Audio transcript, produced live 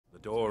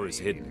door is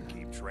hidden,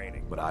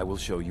 but I will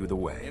show you the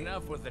way.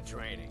 Enough with the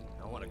training.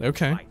 I want to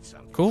Okay,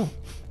 cool.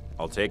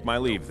 I'll take my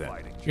leave then.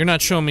 You're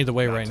not showing me the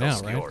way right now,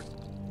 right?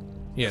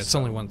 Yeah, it's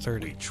only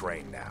 1:30. We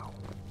train now.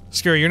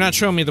 Scary, you're not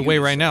showing me the way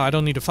right now. I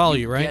don't need to follow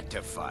you, right? Get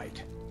to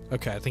fight.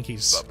 Okay, I think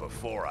he's... But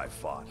before I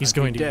fought, He's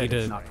going to eat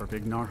Dead, a... not for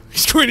Big Nar.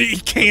 He's going to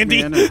eat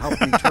candy. Man, and help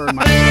me turn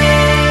my...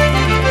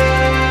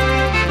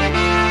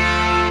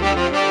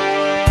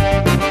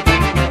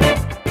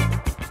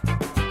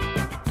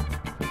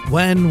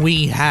 When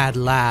we had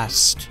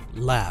last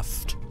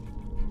left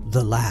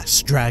the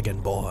last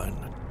Dragonborn,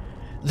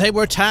 they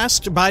were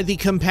tasked by the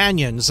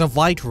companions of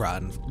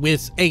Whiterun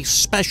with a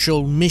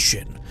special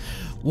mission.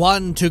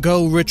 One to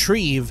go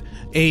retrieve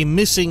a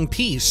missing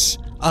piece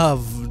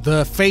of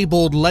the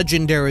fabled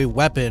legendary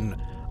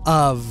weapon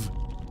of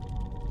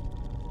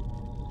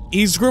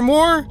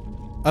Ysgramor?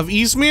 Of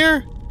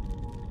Ysmir?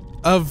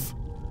 Of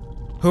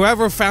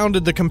whoever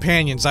founded the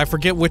companions. I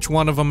forget which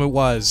one of them it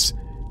was.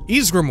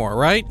 Ysgramor,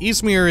 right?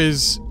 Ysmir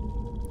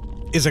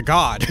is a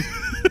god,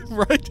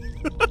 right?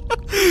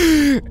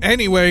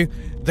 Anyway,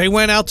 they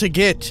went out to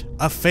get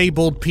a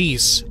fabled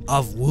piece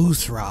of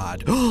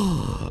Wuthrod,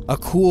 a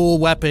cool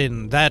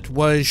weapon that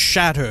was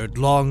shattered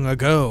long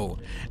ago,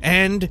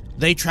 and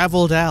they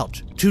traveled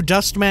out to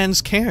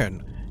Dustman's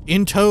Cairn,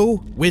 in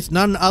tow with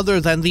none other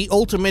than the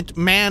ultimate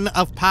man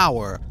of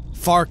power,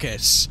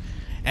 Farkas.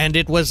 And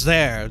it was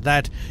there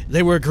that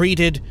they were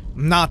greeted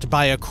not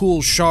by a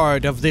cool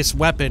shard of this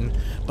weapon,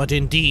 but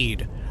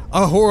indeed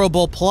a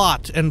horrible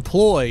plot and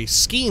ploy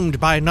schemed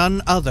by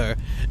none other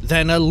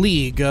than a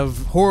league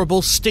of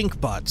horrible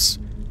stinkbutts,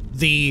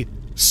 the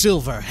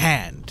Silver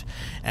Hand.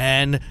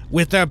 And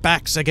with their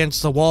backs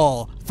against the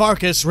wall,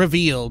 Farkas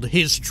revealed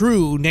his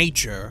true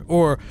nature,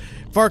 or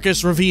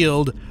Farkas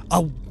revealed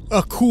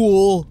a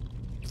cool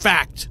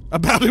fact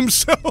about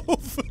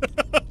himself.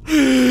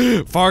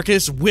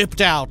 Farkas whipped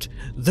out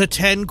the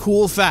 10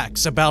 cool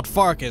facts about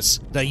Farkas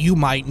that you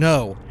might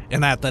know,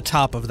 and at the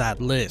top of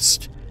that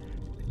list,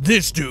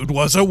 this dude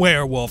was a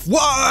werewolf.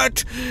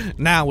 What?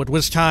 Now it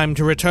was time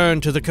to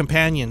return to the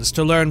companions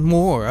to learn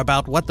more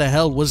about what the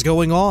hell was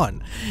going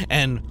on,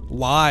 and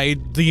why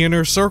the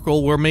inner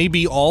circle were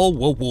maybe all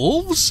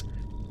wolves?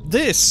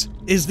 This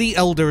is the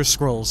Elder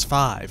Scrolls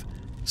V,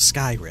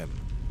 Skyrim.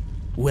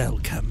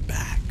 Welcome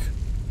back.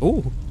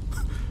 Oh,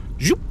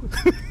 zoop.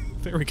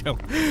 There we go.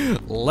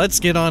 Let's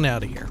get on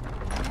out of here.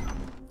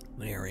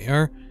 There we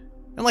are.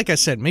 And like I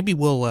said, maybe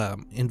we'll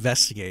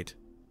investigate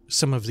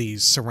some of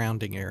these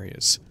surrounding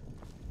areas,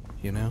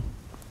 you know?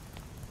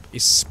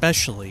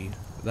 Especially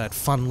that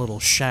fun little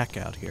shack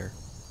out here.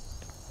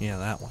 Yeah,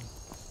 that one.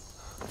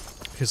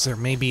 Because there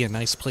may be a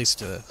nice place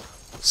to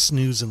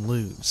snooze and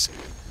lose.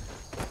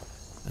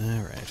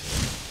 Alright.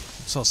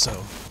 Let's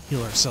also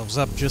heal ourselves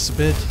up just a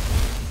bit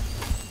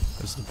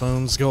as the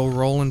bones go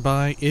rolling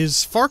by.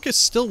 Is Farkas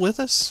still with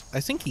us? I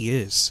think he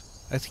is.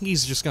 I think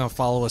he's just gonna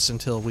follow us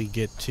until we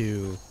get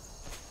to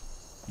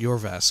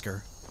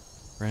Jorvaskr,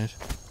 right?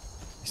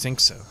 I think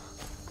so.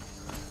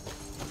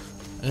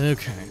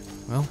 Okay,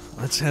 well,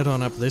 let's head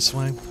on up this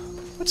way.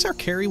 What's our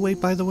carry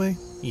weight, by the way?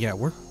 Yeah,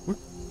 we're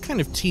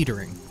kind of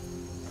teetering.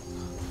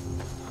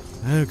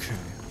 Okay.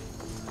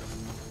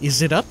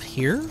 Is it up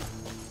here?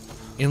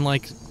 In,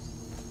 like,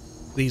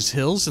 these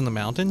hills in the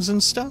mountains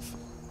and stuff?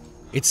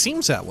 It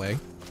seems that way.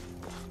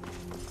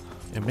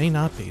 It may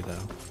not be,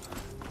 though.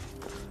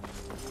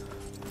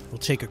 We'll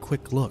take a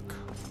quick look.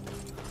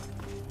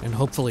 And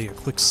hopefully a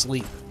quick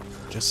sleep,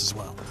 just as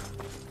well.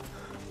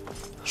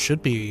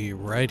 Should be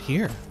right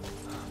here.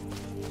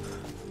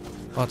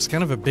 Oh, it's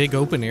kind of a big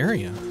open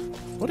area.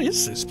 What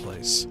is this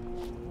place?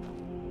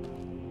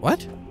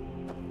 What?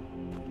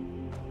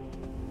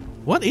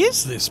 What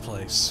is this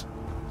place?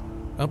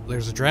 Oh,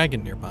 there's a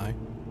dragon nearby.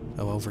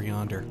 Oh, over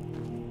yonder.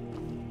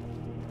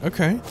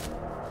 Okay.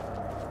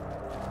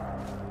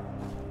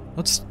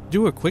 Let's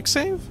do a quick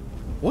save?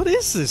 What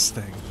is this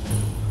thing?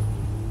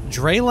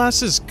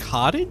 Drelas's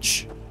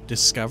cottage?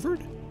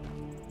 Discovered?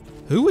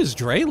 Who is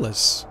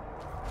Drelas?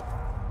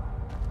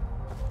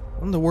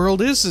 What in the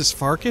world is this,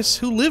 Farkas?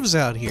 Who lives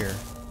out here?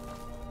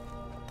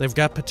 They've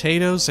got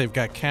potatoes, they've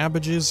got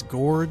cabbages,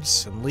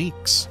 gourds, and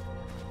leeks.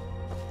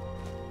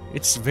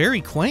 It's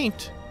very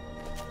quaint,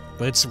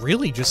 but it's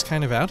really just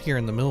kind of out here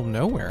in the middle of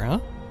nowhere, huh?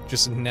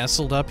 Just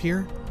nestled up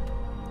here?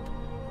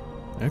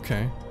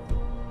 Okay.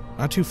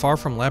 Not too far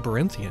from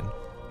Labyrinthian.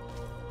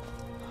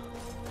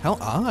 How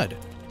odd.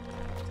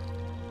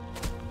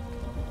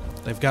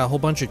 They've got a whole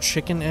bunch of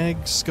chicken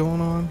eggs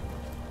going on.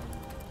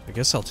 I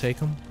guess I'll take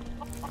them.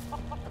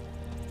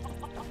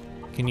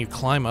 Can you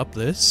climb up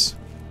this?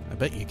 I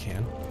bet you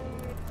can.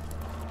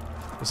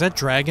 Is that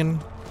dragon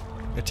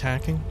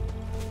attacking?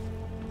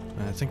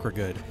 I think we're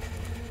good.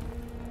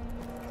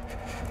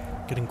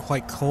 Getting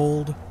quite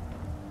cold.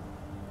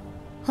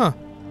 Huh.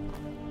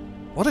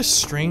 What a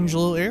strange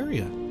little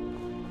area.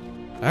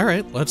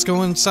 Alright, let's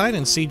go inside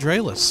and see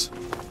Drelas.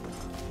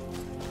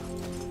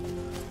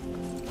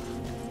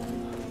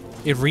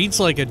 It reads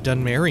like a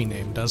Dunmeri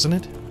name, doesn't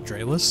it?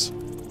 Drelas.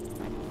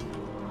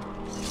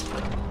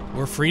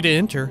 We're free to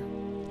enter.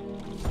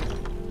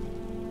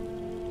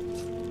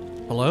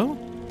 Hello?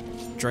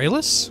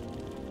 Drelas?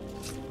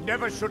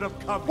 Never should have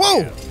come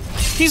Whoa! here.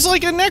 He's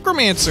like a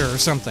necromancer or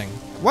something.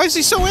 Why is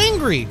he so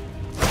angry?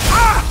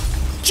 Ah!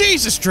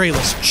 Jesus,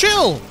 Drelas,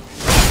 chill!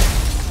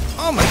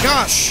 Oh my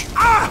gosh!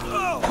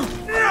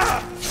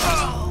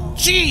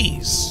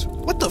 Jeez!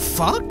 What the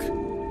fuck?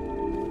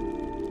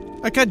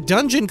 I got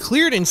dungeon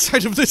cleared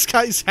inside of this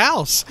guy's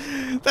house.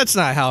 That's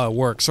not how it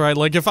works, right?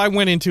 Like, if I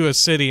went into a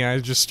city and I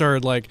just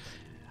started, like,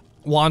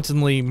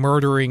 wantonly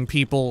murdering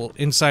people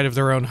inside of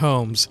their own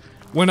homes,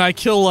 when I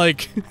kill,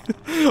 like,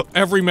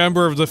 every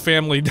member of the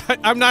family,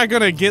 I'm not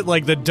gonna get,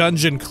 like, the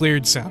dungeon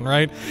cleared sound,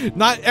 right?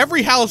 Not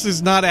every house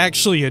is not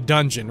actually a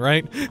dungeon,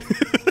 right?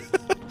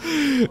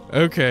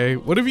 Okay,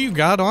 what have you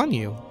got on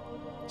you?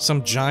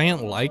 Some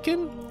giant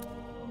lichen?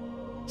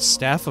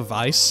 Staff of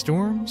Ice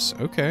Storms?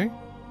 Okay.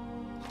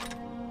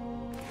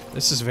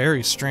 This is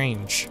very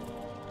strange.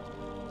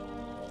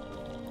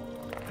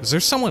 Is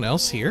there someone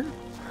else here?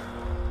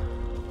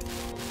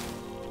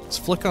 Let's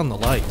flick on the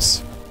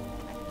lights.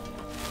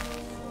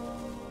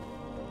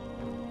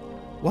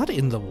 What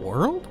in the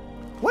world?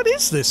 What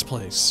is this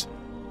place?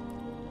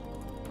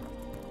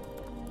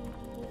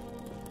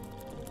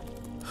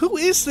 Who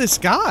is this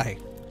guy?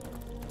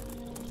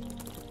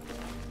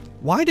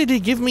 Why did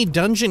it give me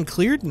dungeon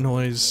cleared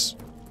noise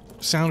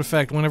sound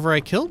effect whenever I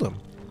killed him?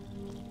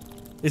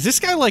 Is this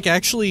guy, like,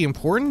 actually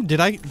important?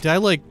 Did I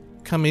like,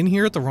 come in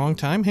here at the wrong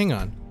time? Hang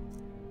on.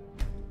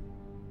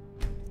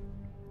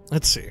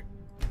 Let's see.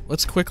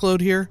 Let's quick load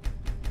here.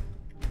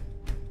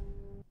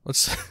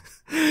 Let's...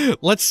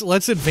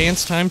 let's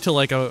advance time to,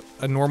 like, a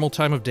normal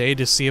time of day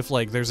to see if,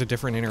 like, there's a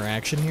different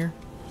interaction here.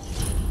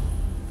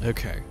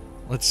 Okay.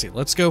 Let's see.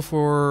 Let's go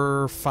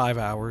for 5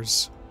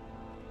 hours.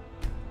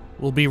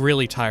 We'll be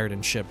really tired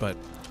and shit, but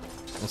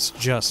let's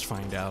just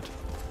find out.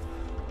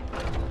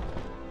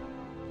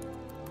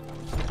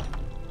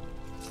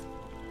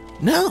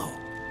 No!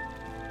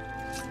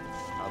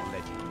 I'll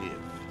let you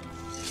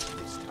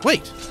live.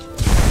 Wait!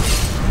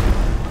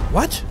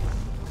 What?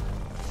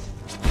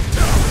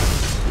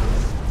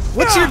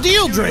 What's your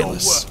deal,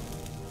 Drelas?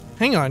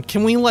 Hang on,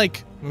 can we,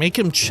 like, make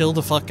him chill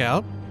the fuck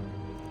out?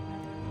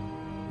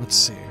 Let's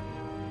see.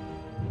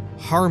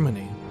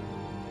 Harmony.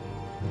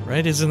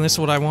 Right? Isn't this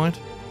what I want?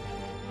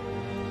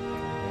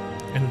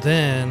 And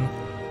then...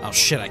 oh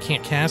shit, I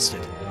can't cast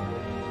it.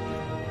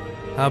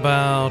 How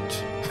about...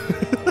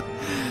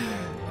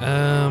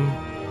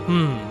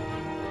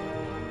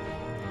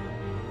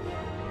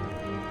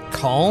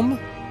 Calm?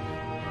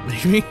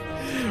 Maybe?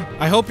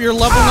 I hope you're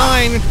level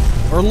 9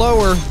 or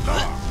lower.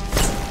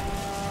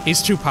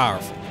 He's too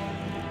powerful.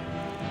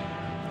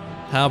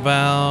 How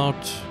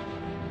about...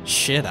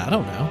 shit, I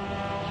don't know.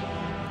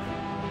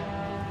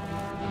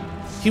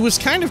 He was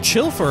kind of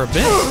chill for a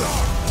bit.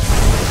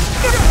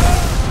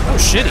 Oh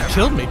shit, he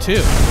killed me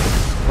too.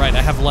 Right,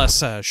 I have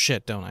less,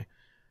 shit, don't I?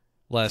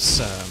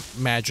 Less,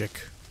 magic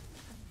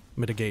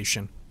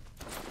mitigation.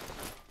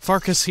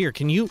 Farkas here,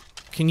 can you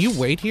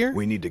wait here?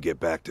 We need to get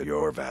back to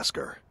your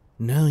Vasker.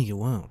 No, you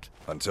won't.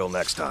 Until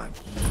next time.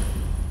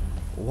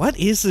 What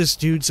is this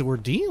dude's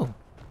ordeal?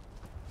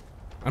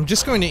 I'm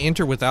just going to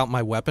enter without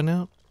my weapon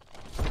out.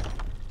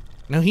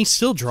 No, he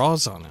still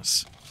draws on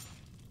us.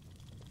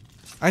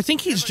 I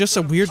think he's just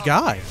a weird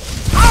guy.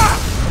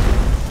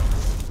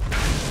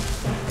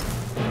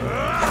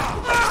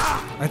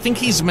 I think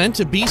he's meant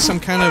to be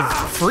some kind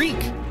of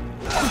freak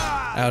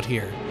out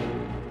here.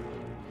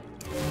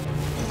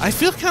 I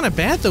feel kind of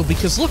bad though,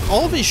 because look,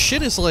 all of his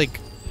shit is like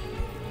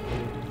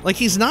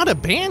he's not a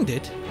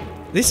bandit.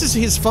 This is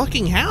his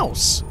fucking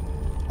house.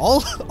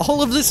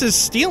 All of this is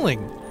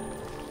stealing,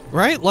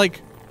 right?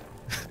 Like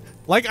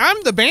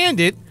I'm the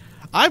bandit.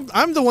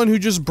 I'm the one who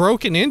just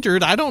broke and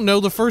entered. I don't know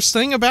the first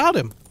thing about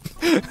him.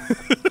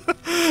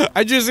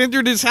 I just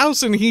entered his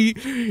house and he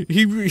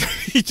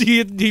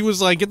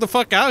was like, get the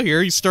fuck out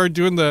here. He started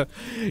doing the,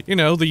 you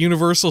know, the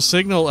universal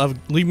signal of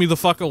leave me the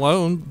fuck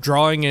alone,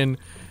 drawing and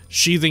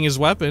sheathing his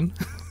weapon.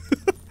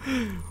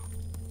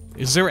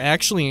 Is there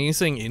actually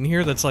anything in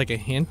here that's like a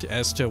hint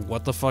as to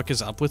what the fuck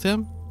is up with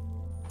him?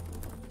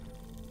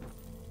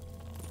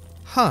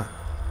 Huh.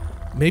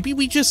 Maybe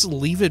we just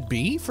leave it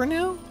be for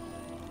now?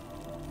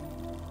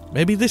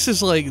 Maybe this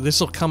is like,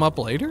 this'll come up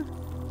later?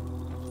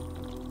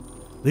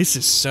 This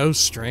is so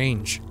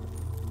strange.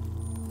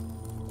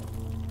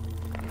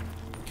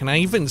 Can I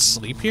even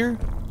sleep here?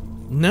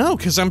 No,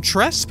 because I'm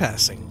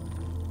trespassing.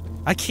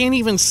 I can't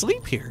even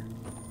sleep here.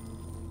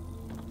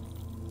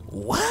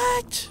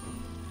 What?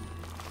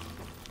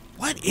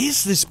 What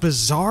is this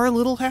bizarre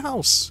little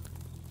house?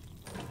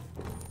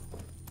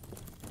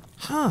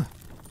 Huh.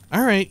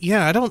 Alright,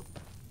 yeah, I don't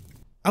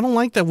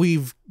like that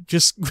we've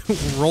just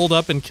rolled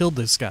up and killed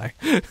this guy.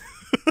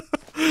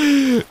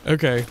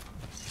 Okay.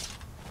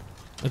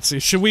 Let's see.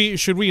 Should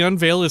we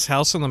unveil his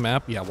house on the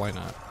map? Yeah, why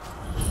not?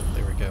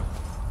 There we go.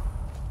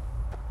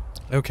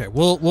 Okay,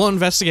 we'll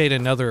investigate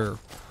another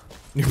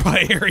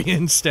nearby area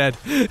instead.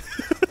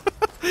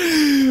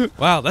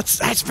 Wow,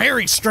 that's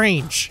very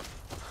strange.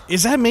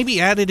 Is that maybe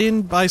added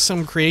in by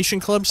some Creation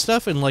Club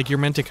stuff and like you're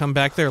meant to come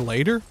back there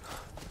later?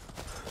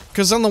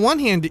 Because on the one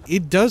hand,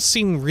 it does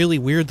seem really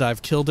weird that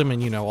I've killed him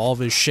and, you know, all of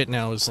his shit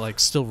now is, like,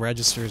 still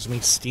registers me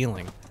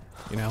stealing.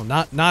 You know,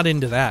 not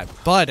into that.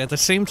 But at the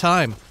same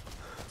time,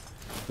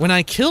 when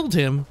I killed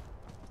him,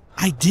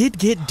 I did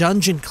get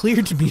dungeon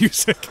cleared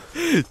music.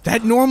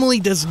 That normally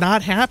does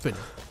not happen.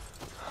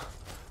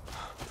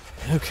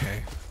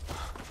 Okay.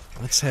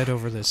 Let's head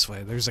over this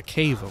way. There's a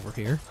cave over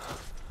here.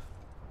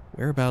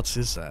 Whereabouts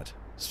is that?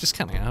 It's just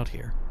kind of out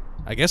here.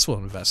 I guess we'll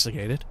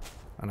investigate it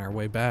on our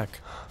way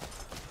back.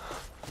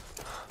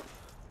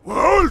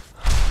 Well,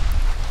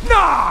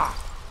 nah!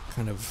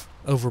 Kind of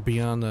over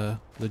beyond the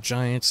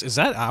giants. Is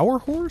that our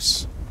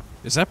horse?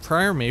 Is that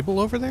Prior Mabel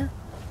over there?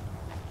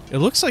 It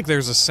looks like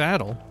there's a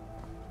saddle,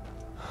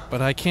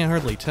 but I can't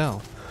hardly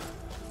tell.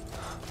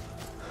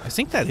 I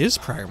think that is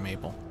Prior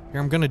Mabel. Here,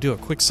 I'm gonna do a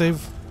quick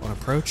save on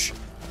approach.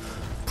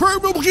 Prior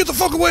Mabel, get the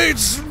fuck away!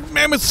 It's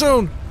Mammoth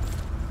Zone!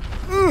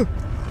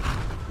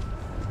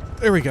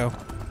 There we go.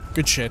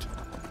 Good shit.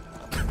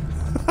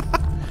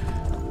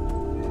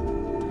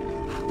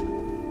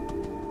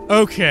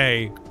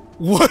 Okay.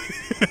 What?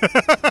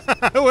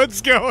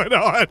 What's going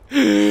on?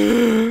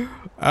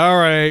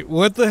 Alright,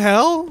 what the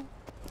hell?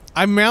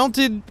 I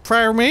mounted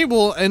Prior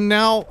Mabel and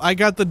now I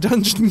got the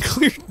dungeon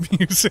cleared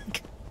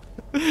music.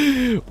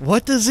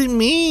 What does it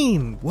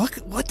mean?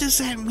 What does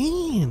that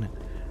mean?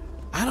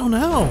 I don't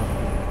know.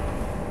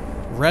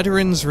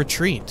 Veteran's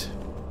Retreat.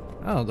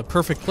 Oh, the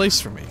perfect place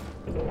for me.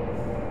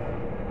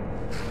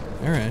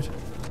 Alright.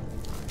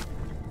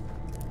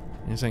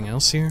 Anything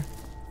else here?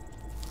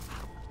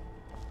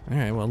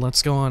 Alright, well,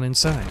 let's go on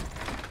inside.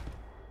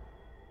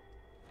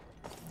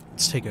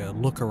 Let's take a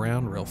look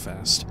around real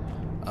fast.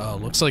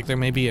 Looks like there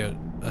may be a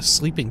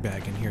sleeping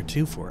bag in here,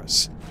 too, for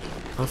us.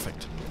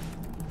 Perfect.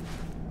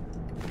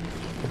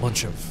 A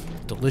bunch of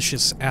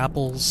delicious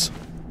apples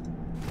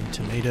and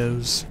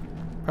tomatoes.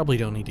 Probably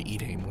don't need to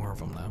eat any more of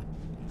them, though.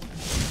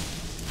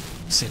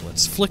 Let's see,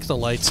 let's flick the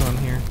lights on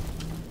here.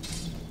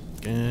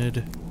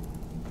 Good.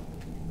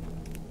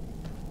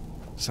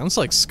 Sounds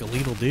like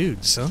skeletal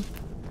dudes, huh?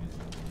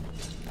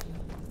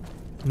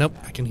 Nope,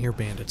 I can hear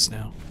bandits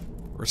now.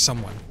 Or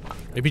someone.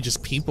 Maybe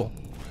just people.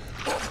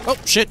 Oh,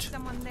 shit!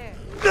 Someone there.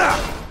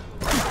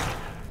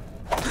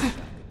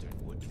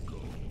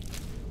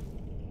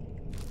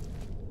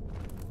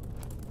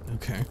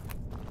 Okay.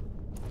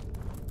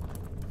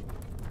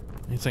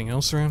 Anything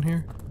else around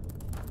here?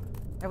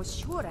 I was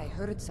sure I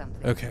heard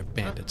something. Okay,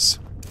 bandits.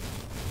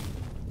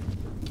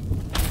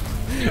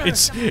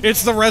 It's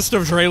the rest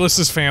of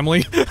Drelas'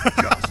 family.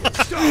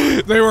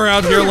 They were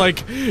out here,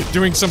 like,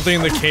 doing something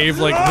in the cave,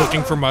 like,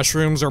 looking for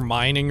mushrooms or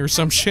mining or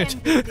some shit.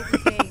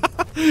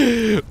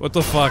 What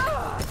the fuck?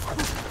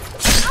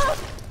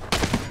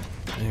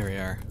 There we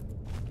are.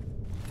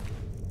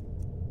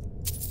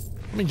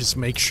 Let me just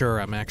make sure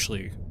I'm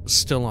actually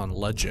still on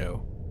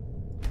Leggio.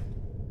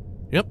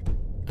 Yep.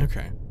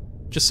 Okay.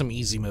 Just some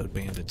easy mode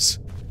bandits.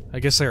 I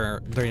guess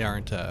they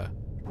aren't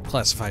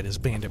classified as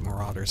bandit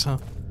marauders, huh?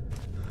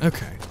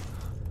 Okay.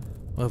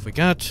 What have we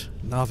got?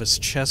 Novice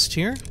chest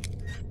here.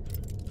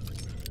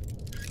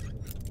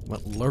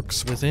 What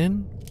lurks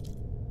within?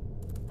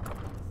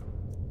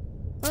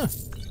 Huh.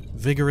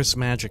 Vigorous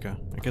Magicka.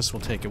 I guess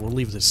we'll take it. We'll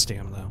leave this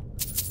stam, though.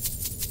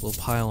 Little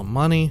pile of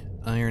money.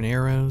 Iron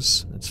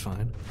arrows. That's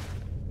fine.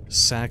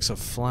 Sacks of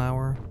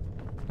flour.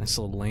 Nice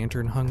little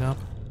lantern hung up.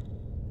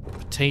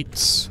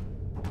 Potatoes.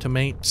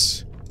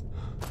 Tomatoes.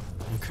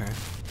 Okay.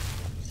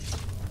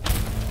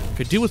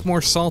 Could do with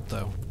more salt,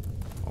 though.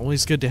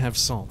 Always good to have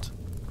salt.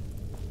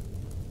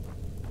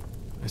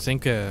 I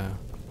think,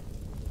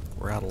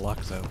 we're out of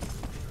luck, though.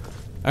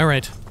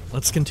 Alright,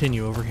 let's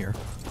continue over here.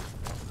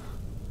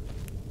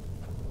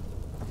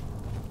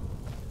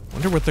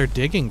 Wonder what they're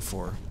digging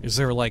for. Is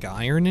there, like,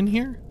 iron in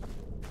here?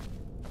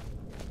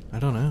 I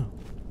don't know.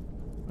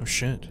 Oh,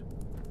 shit.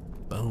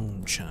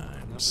 Bone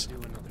chimes. Do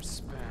another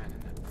span in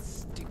that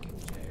stinking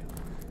jail.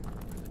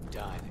 I'd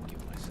die than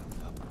give myself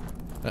up.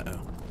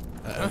 Uh-oh.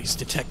 Uh-oh, he's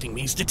detecting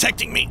me. He's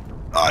detecting me!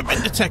 Oh, I've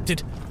been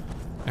detected!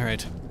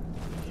 Alright.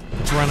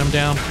 Let's run him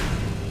down.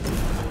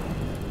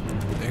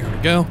 There we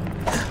go.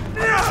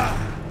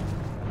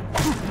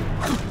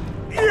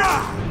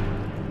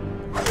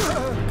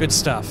 Good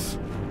stuff.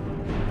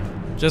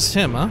 Just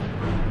him, huh?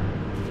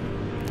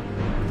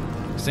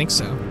 I think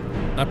so.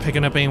 Not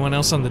picking up anyone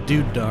else on the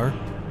dude dar.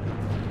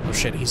 Oh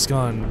shit, he's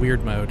gone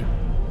weird mode.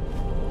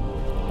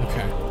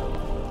 Okay.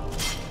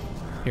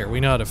 Here, we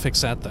know how to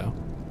fix that though.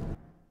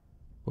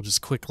 We'll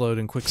just quick load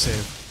and quick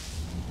save.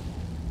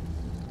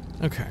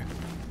 Okay.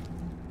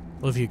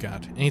 What have you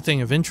got?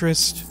 Anything of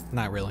interest?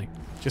 Not really.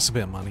 Just a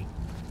bit of money.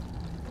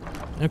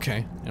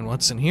 Okay, and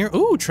what's in here?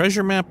 Ooh,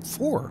 treasure map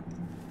 4.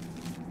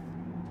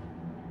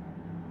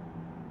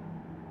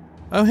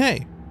 Oh,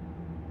 hey.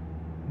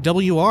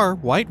 WR,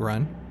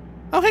 Whiterun.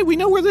 Oh, hey, we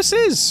know where this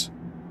is.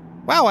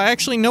 Wow, I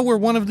actually know where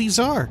one of these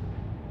are.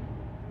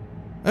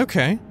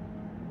 Okay.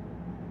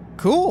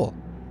 Cool.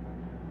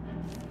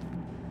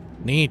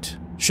 Neat.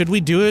 Should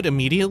we do it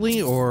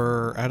immediately,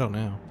 or... I don't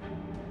know.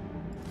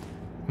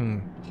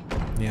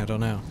 Yeah, I don't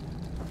know.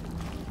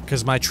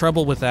 Because my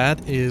trouble with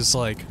that is,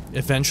 like...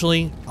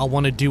 eventually I'll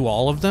want to do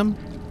all of them.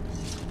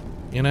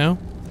 You know?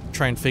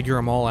 Try and figure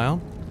them all out.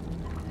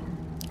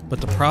 But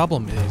the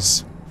problem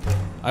is,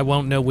 I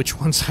won't know which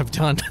ones I've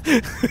done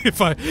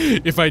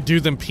if I do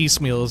them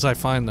piecemeal as I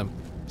find them.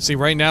 See,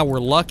 right now we're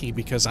lucky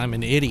because I'm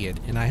an idiot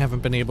and I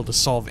haven't been able to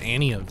solve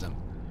any of them.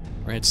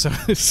 Right? So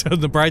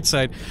the bright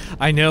side,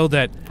 I know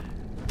that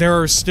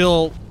there are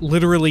still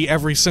literally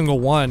every single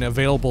one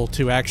available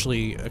to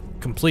actually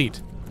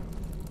complete.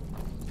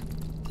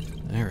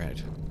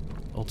 Alright.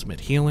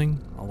 Ultimate healing,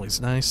 always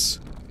nice.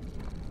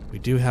 We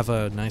do have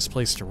a nice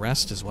place to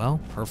rest as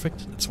well.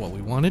 Perfect. That's what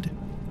we wanted.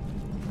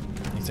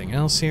 Anything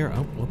else here?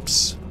 Oh,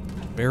 whoops.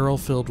 Barrel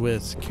filled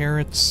with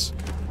carrots.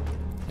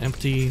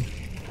 Empty.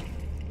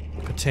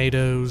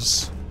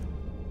 Potatoes.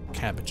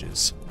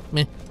 Cabbages.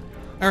 Meh.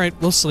 Alright,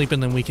 we'll sleep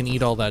and then we can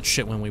eat all that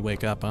shit when we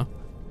wake up, huh?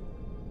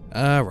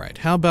 Alright,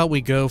 how about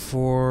we go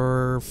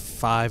for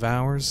 5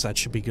 hours? That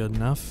should be good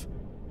enough.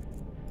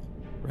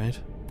 Right?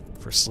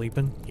 For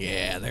sleeping?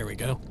 Yeah, there we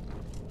go.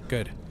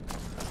 Good.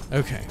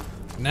 Okay.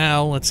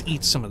 Now, let's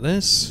eat some of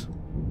this.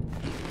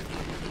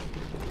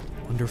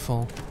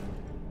 Wonderful.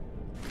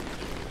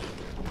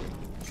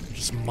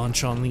 Just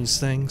munch on these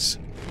things.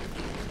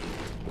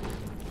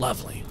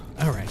 Lovely.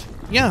 Alright.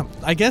 Yeah,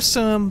 I guess,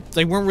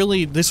 they weren't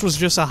really... This was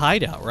just a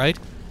hideout, right?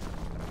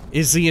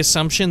 Is the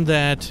assumption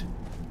that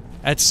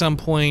at some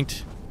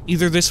point,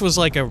 either this was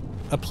like a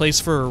place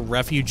for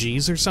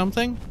refugees or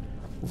something?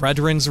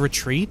 Redoran's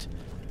Retreat?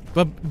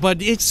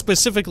 But it's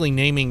specifically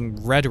naming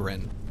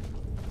Redoran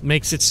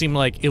makes it seem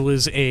like it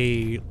was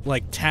a,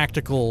 like,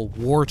 tactical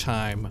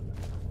wartime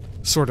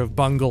sort of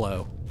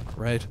bungalow,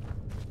 right?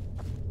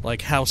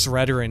 Like House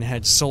Redoran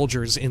had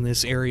soldiers in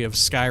this area of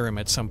Skyrim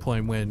at some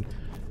point when,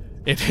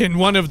 in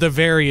one of the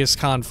various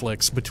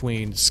conflicts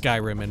between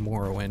Skyrim and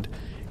Morrowind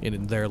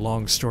in their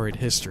long storied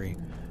history.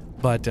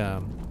 But,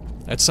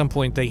 at some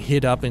point they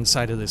hid up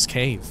inside of this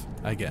cave,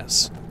 I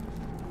guess.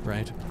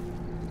 Right?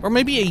 Or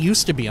maybe it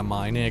used to be a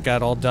mine and it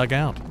got all dug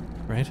out,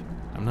 right?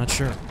 I'm not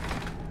sure.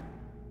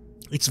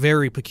 It's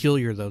very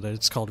peculiar, though, that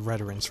it's called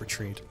Redoran's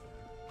Retreat.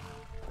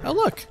 Oh,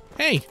 look!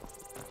 Hey!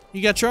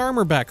 You got your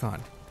armor back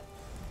on.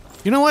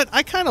 You know what?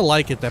 I kind of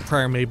like it that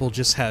Prior Mabel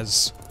just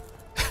has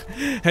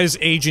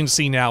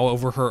agency now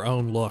over her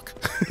own look,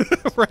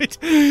 right?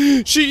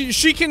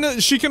 She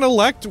can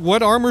elect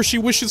what armor she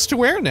wishes to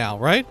wear now,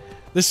 right?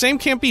 The same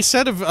can't be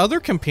said of other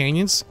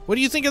companions. What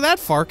do you think of that,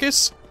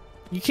 Farkas?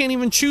 You can't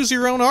even choose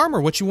your own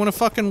armor, what you want to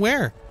fucking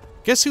wear.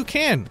 Guess who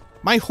can?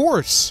 My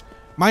horse.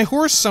 My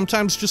horse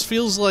sometimes just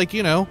feels like,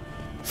 you know,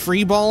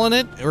 freeballing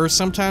it, or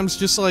sometimes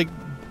just like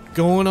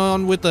going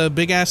on with a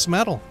big-ass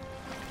medal.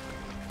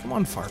 Come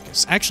on,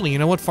 Farkas. Actually, you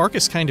know what?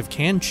 Farkas kind of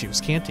can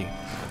choose, can't he?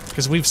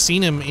 Because we've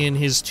seen him in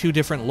his 2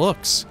 different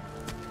looks.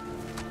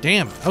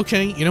 Damn.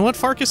 Okay, you know what,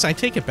 Farkas? I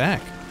take it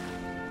back.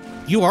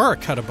 You are a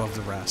cut above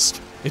the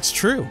rest. It's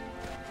true.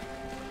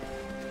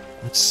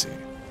 Let's see.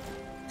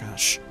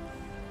 Gosh.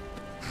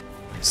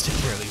 Let's take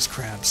care of these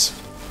crabs.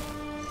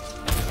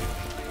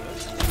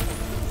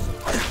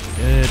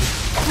 Good.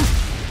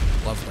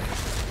 Lovely.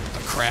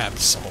 A crab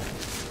soul.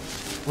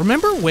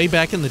 Remember way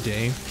back in the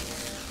day?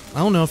 I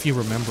don't know if you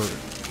remember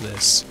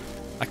this.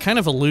 I kind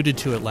of alluded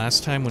to it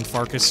last time when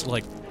Farkas,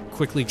 like,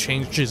 quickly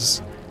changed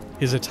his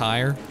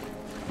attire.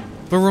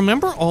 But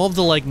remember all of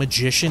the, like,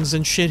 magicians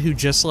and shit who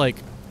just, like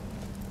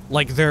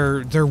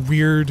their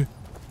weird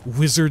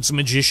wizard's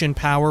magician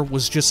power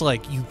was just,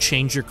 like, you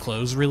change your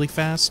clothes really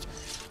fast?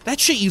 That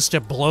shit used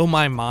to blow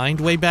my mind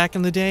way back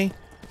in the day.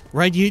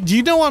 Right? Do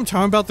you know what I'm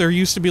talking about? There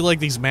used to be, like,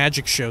 these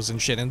magic shows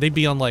and shit, and they'd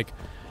be on, like,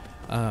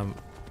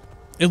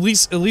 at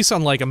least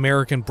on, like,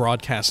 American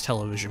broadcast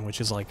television, which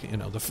is, like, you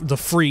know, the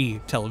free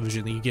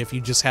television that you get if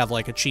you just have,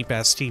 like, a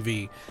cheap-ass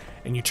TV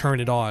and you turn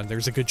it on.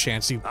 There's a good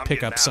chance you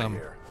pick up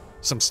some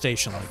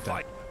station like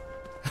that.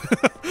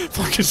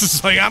 Farkas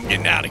is like, I'm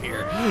getting out of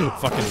here.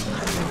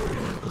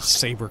 Fucking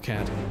saber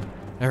cat.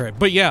 Alright,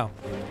 but yeah.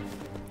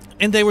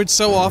 And they would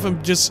so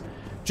often just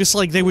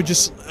like, they would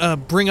just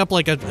bring up,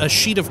 like, a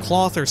sheet of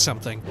cloth or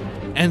something,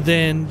 and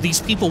then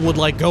these people would,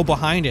 like, go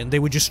behind it, and they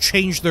would just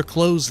change their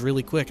clothes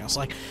really quick. I was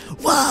like,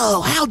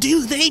 whoa, how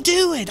do they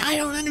do it? I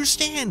don't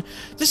understand.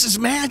 This is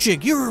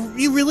magic. You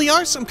really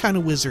are some kind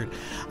of wizard.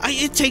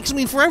 It takes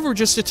me forever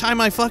just to tie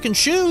my fucking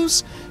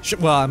shoes.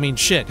 Well, I mean,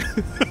 shit.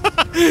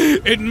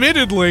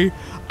 Admittedly,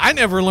 I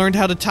never learned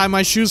how to tie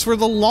my shoes for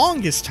the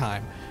longest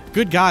time.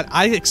 Good God,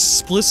 I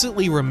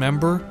explicitly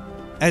remember,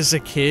 as a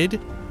kid,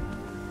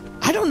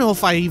 I don't know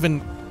if I even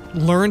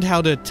learned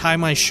how to tie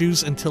my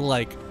shoes until,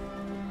 like,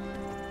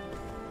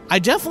 I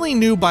definitely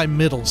knew by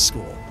middle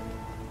school,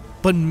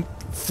 but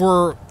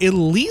for at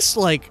least,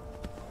 like,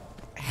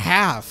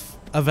 half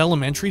of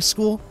elementary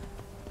school,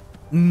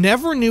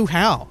 never knew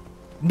how.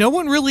 No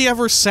one really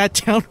ever sat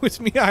down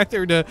with me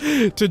either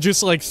to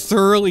just, like,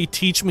 thoroughly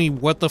teach me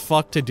what the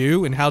fuck to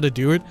do and how to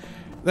do it.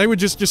 They would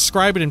just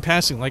describe it in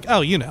passing, like, oh,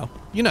 you know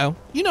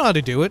how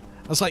to do it.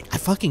 I was like, I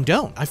fucking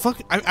don't.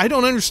 I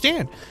don't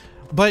understand.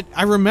 But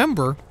I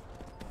remember,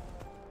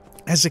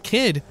 as a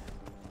kid,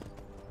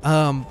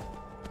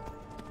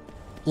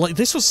 like,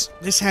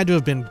 this had to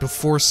have been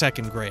before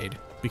 2nd grade,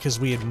 because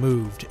we had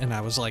moved, and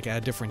I was, like, at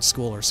a different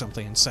school or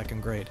something in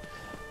 2nd grade.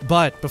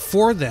 But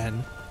before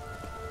then,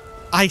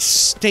 I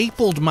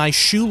stapled my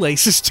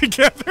shoelaces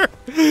together,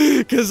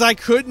 because I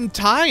couldn't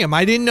tie them.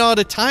 I didn't know how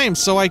to tie them,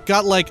 so I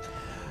got, like,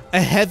 a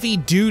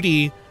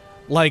heavy-duty,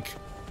 like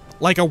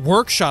a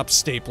workshop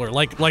stapler,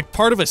 like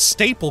part of a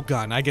staple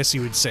gun, I guess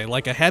you would say.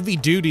 Like a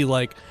heavy-duty,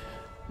 like,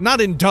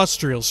 not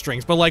industrial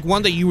strings, but like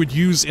one that you would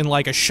use in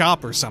like a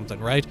shop or something,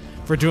 right?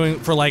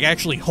 For like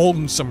actually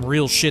holding some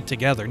real shit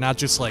together, not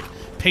just like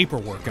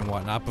paperwork and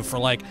whatnot, but for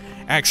like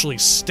actually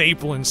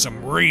stapling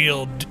some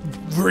real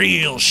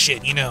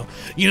shit, you know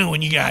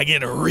when you gotta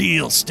get a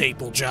real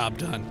staple job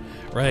done,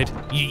 right?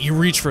 You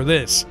reach for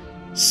this.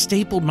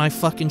 Stapled my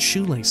fucking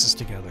shoelaces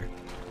together.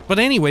 But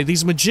anyway,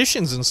 these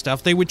magicians and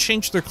stuff, they would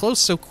change their clothes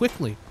so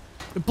quickly.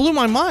 It blew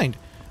my mind.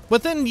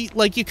 But then,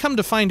 like, you come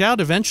to find out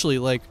eventually,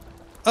 like,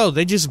 oh,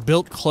 they just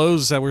built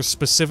clothes that were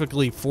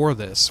specifically for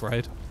this,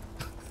 right?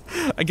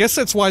 I guess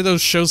that's why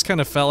those shows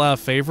kind of fell out of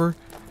favor.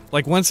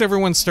 Like, once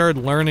everyone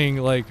started learning,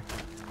 like,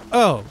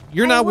 oh,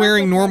 you're not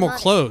wearing normal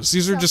clothes.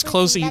 These are just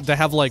clothes that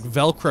have, like,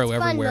 Velcro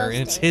everywhere,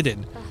 and it's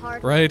hidden,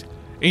 right?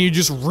 And you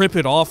just rip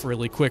it off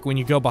really quick when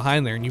you go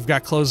behind there, and you've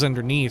got clothes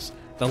underneath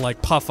that,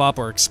 like, puff up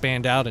or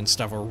expand out and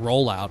stuff, or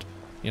roll out,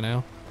 you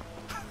know?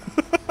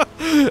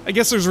 I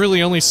guess there's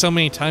really only so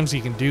many times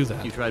you can do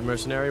that. You tried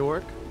mercenary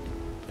work?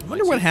 I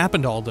wonder what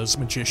happened to all those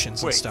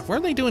magicians and stuff. What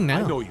are they doing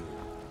now? I know you.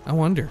 I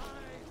wonder.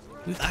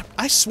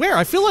 I swear,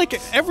 I feel like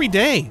every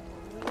day,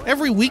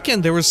 every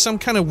weekend, there was some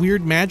kind of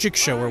weird magic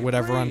show or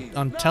whatever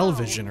on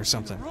television or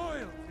something.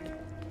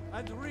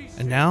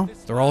 And now,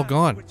 they're all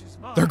gone.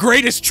 Their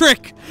greatest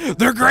trick!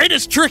 Their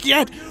greatest trick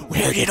yet!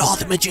 Where did all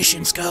the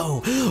magicians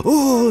go?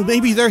 Oh,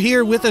 maybe they're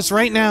here with us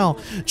right now.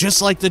 Just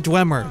like the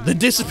Dwemer, the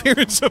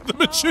disappearance of the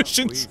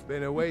magicians. We've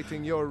been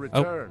awaiting your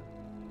return.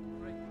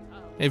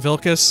 Hey,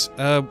 Vilcus,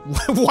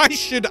 why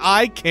should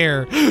I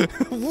care?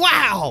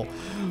 Wow!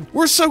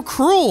 We're so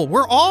cruel.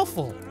 We're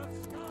awful.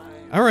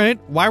 All right,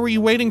 why were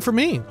you waiting for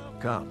me?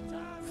 Come,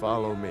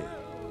 follow me.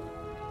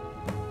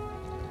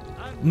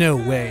 No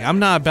way. I'm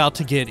not about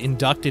to get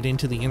inducted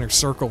into the inner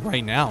circle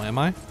right now, am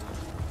I?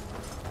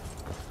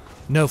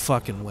 No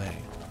fucking way.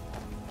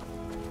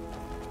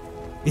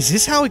 Is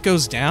this how it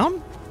goes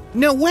down?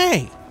 No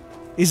way.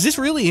 Is this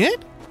really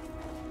it?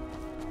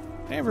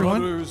 Hey,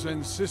 everyone. Brothers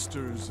and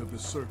sisters of the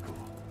circle,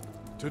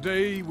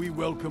 today we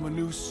welcome a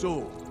new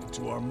soul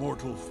into our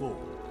mortal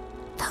fold.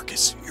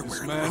 Marcus, you're This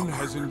wearing man wrong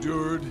has armor.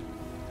 endured,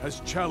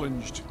 has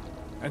challenged,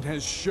 and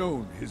has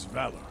shown his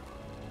valor.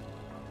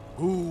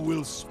 Who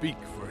will speak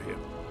for him?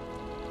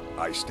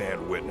 I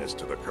stand witness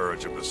to the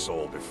courage of the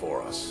soul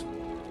before us.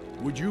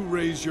 Would you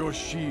raise your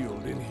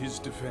shield in his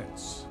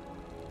defense?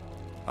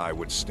 I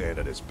would stand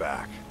at his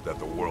back, that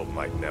the world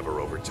might never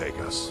overtake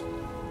us.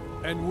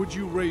 And would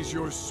you raise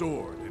your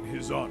sword in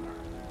his honor?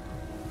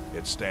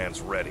 It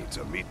stands ready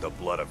to meet the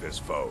blood of his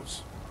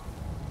foes.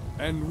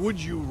 And would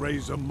you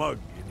raise a mug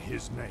in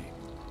his name?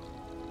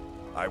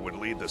 I would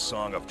lead the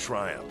song of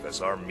triumph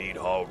as our mead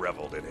hall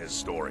reveled in his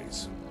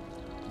stories.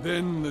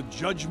 Then the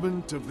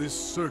judgment of this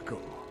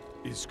circle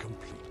is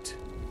complete.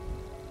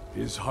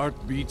 His heart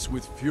beats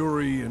with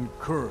fury and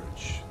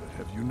courage that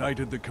have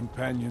united the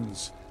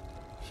companions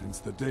since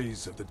the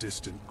days of the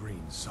distant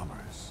green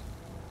summers.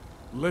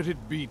 Let it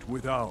beat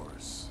with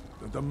ours,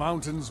 that the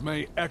mountains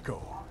may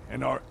echo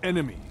and our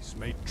enemies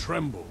may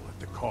tremble at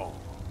the call.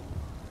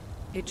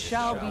 It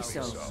shall be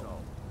so.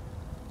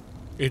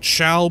 It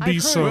shall be I've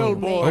heard so. Well, you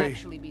may boy,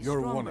 actually be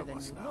you're one stronger of than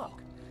us you now.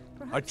 look.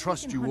 I Perhaps we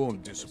trust can you hunt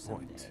won't together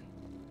disappoint.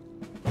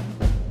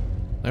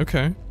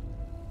 Okay.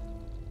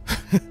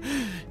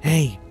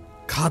 Hey,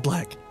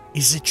 Kodlak,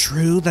 is it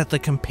true that the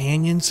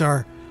companions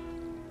are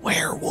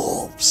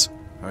werewolves?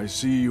 I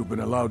see you've been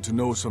allowed to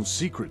know some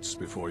secrets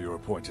before your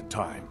appointed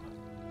time.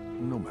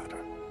 No matter.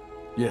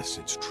 Yes,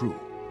 it's true.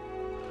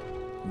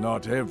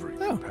 Not every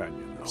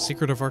companion, though.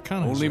 Secret of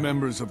Arcana. Only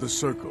members of the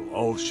Circle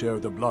all share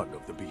the blood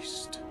of the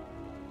beast.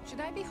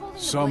 Should I be holding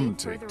the Some blade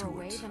take further to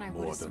away it than I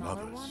would more a than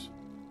smaller others.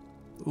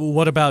 one?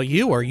 What about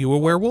you? Are you a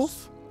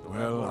werewolf?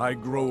 Well, I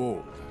grow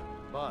old.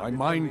 My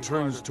mind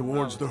turns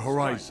towards the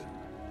horizon,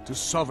 to I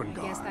guess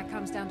Sovngarde. that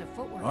comes down to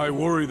footwork. I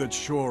worry that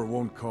Shor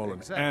won't call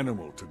an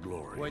animal to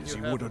glory When as you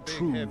he have would a a big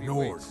true heavyweight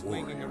Nord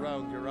swinging warrior.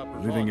 around your upper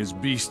Living body. as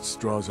beasts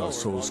draws our Lower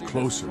souls body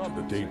closer to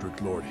the doesn't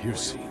Daedric Lord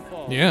Hircine.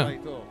 fall Yeah.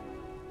 right off.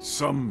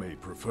 Some may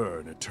prefer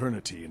an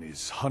eternity in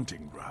his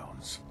hunting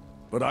grounds,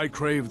 but I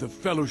crave the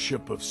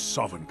fellowship of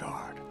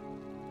Sovngarde.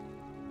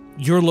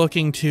 You're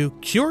looking to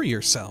cure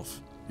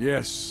yourself.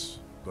 Yes,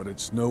 but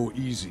it's no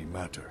easy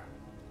matter.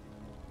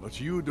 But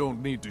you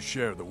don't need to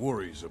share the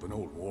worries of an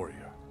old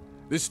warrior.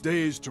 This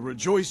day is to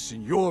rejoice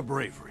in your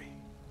bravery.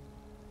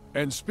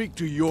 And speak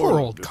to your Poor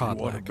old if you want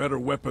a Kodlak. better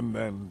weapon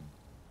than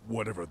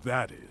whatever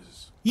that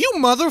is. You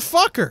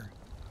motherfucker!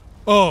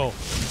 Oh,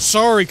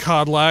 sorry,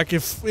 Kodlak,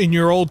 if in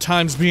your old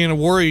times being a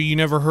warrior you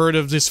never heard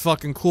of this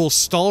fucking cool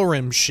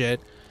Stalrim shit.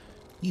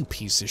 You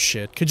piece of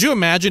shit. Could you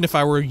imagine if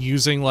I were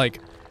using,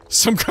 like,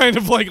 some kind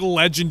of like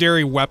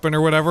legendary weapon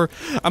or whatever.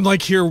 I'm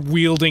like here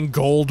wielding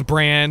Gold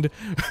Brand,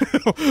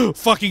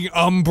 fucking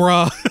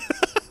Umbra.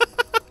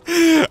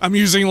 I'm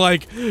using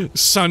like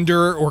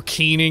Sunder or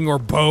Keening or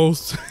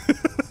both.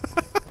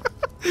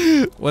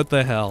 What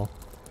the hell?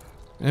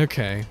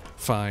 Okay,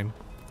 fine.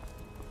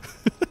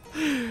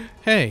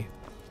 Hey.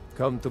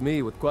 Come to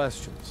me with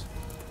questions.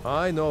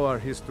 I know our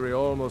history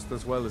almost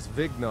as well as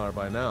Vignar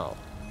by now.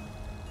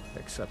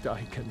 Except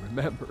I can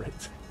remember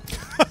it.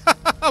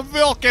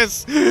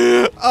 Vilcus!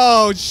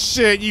 Oh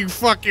shit, you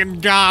fucking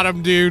got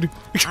him, dude.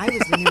 I was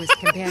the newest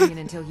companion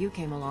until you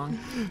came along.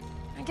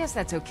 I guess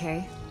that's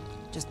okay.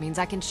 Just means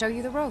I can show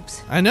you the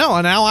ropes. I know,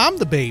 and now I'm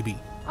the baby.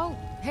 Oh,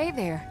 hey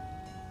there.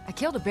 I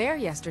killed a bear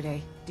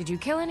yesterday. Did you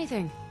kill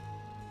anything?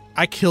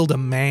 I killed a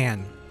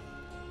man.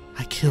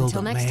 I killed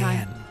Until a next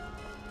man. time.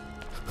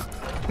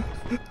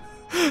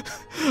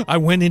 I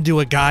went into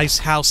a guy's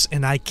house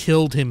and I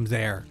killed him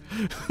there.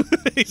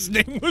 His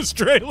name was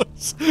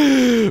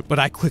Drelas. But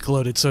I quick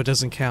loaded so it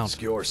doesn't count.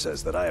 Skjor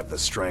says that I have the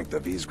strength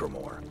of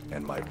Ysgramor,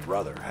 and my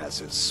brother has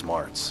his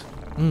smarts.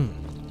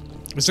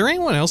 Is there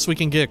anyone else we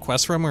can get a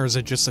quest from, or is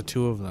it just the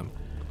two of them?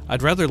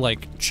 I'd rather,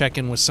 like, check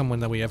in with someone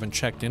that we haven't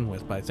checked in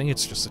with, but I think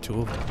it's just the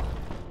two of them.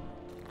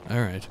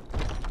 Alright.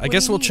 I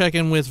guess we'll check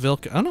in with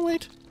Vilk. Oh, no,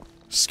 wait.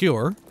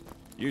 Skjor.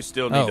 You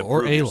still need to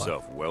prove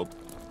yourself, whelp.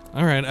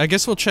 Alright, I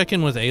guess we'll check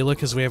in with Ayla,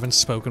 because we haven't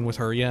spoken with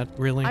her yet,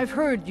 really. I've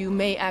heard you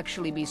may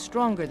actually be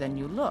stronger than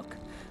you look.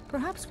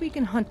 Perhaps we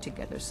can hunt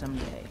together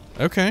someday.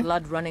 Okay.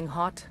 Blood running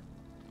hot.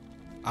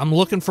 I'm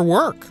looking for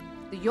work.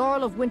 The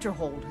Jarl of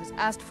Winterhold has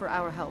asked for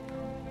our help.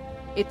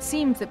 It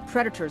seems that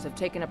predators have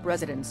taken up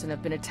residence and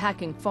have been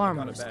attacking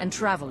farmers and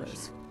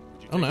travelers.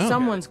 Oh no.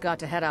 Someone's got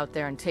to head out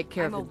there and take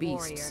care of the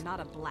warrior, beasts. not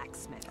a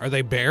blacksmith. Are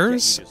they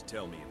bears?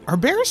 Are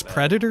bears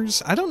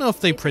predators? I don't know if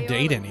they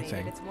predate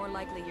anything. It's more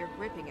likely you're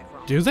gripping it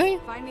wrong. Do they?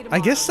 Find me I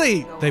guess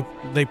tomorrow.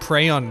 they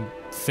prey on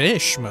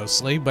fish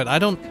mostly, but I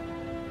don't...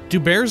 Do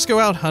bears go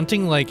out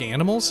hunting like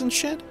animals and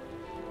shit?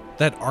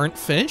 That aren't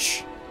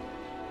fish?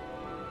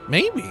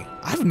 Maybe.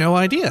 I have no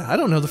idea. I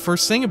don't know the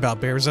first thing about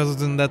bears other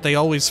than that they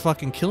always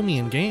fucking kill me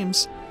in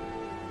games.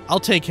 I'll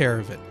take care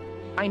of it.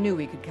 I knew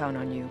we could count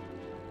on you.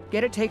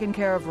 Get it taken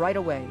care of right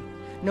away.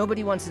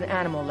 Nobody wants an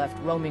animal left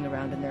roaming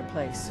around in their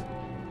place.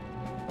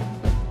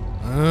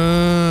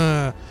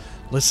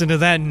 Listen to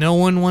that. No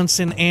one wants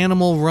an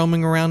animal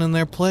roaming around in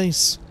their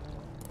place.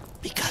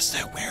 Because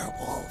they're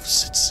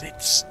werewolves.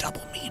 It's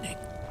double meaning.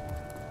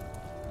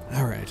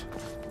 Alright.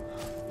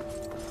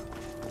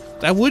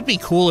 That would be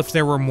cool if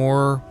there were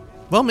more...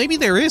 Well, maybe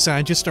there is,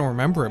 I just don't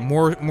remember it.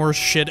 More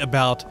shit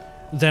about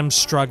them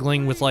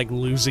struggling with, like,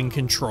 losing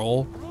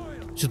control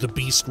to the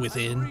beast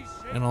within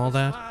and all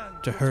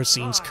that. To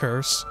Hircine's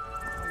curse.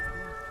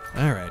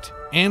 Alright.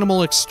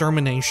 Animal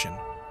extermination.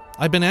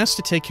 I've been asked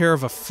to take care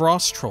of a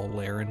frost troll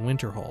lair in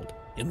Winterhold.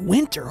 In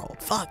Winterhold?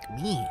 Fuck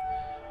me.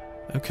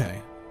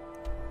 Okay.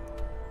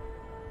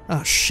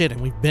 Oh shit,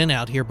 and we've been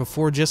out here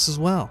before just as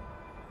well.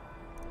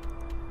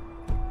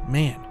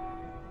 Man.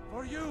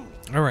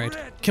 Alright.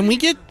 Can we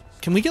get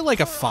like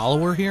a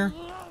follower here?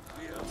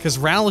 Because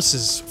Ralis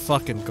is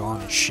fucking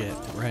gone as shit,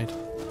 right?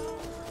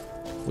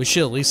 We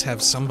should at least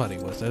have somebody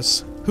with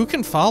us. Who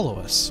can follow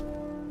us?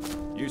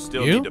 You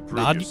still need to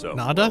prove yourself.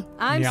 Nada?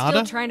 I'm Nyada?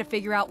 still trying to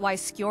figure out why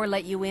Skjor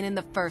let you in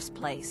the first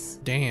place.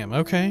 Damn,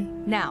 okay.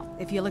 Now,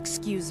 if you'll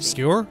excuse me.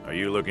 Skjor? Are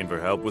you looking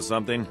for help with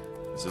something?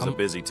 This is a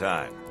busy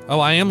time. Oh,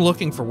 I am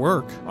looking for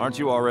work. Aren't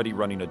you already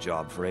running a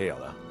job for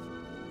Ayla?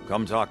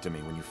 Come talk to me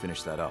when you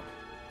finish that up.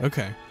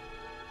 Okay.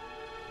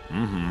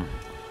 Mm-hmm.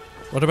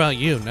 What about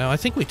you? No, I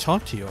think we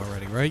talked to you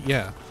already, right?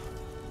 Yeah.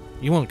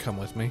 You won't come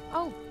with me.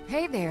 Oh,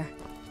 hey there.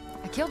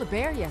 I killed a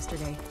bear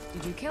yesterday.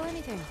 Did you kill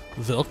anything?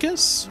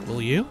 Vilcus?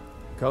 Will you?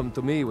 Come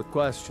to me with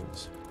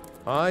questions.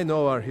 I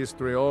know our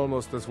history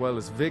almost as well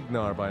as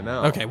Vignar by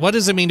now. Okay, what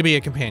does it mean to be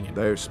a companion?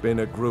 There's been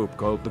a group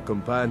called the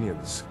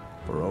Companions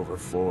for over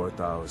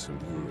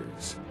 4,000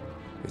 years.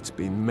 It's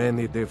been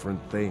many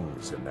different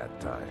things in that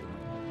time.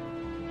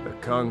 A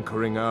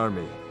conquering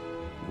army,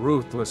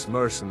 ruthless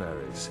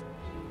mercenaries,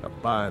 a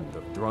band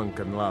of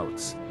drunken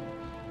louts,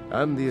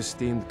 and the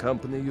esteemed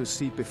company you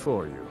see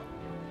before you.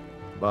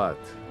 But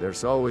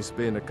there's always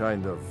been a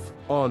kind of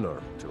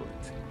honor to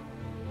it.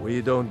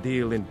 We don't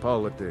deal in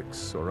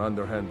politics or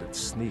underhanded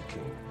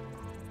sneaking.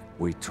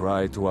 We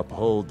try to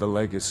uphold the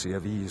legacy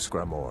of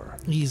Ysgramor,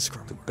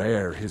 to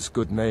bear his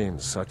good name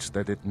such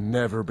that it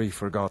never be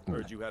forgotten,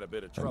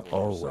 and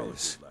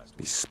always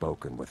be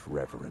spoken with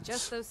reverence.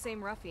 Just those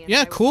same ruffians.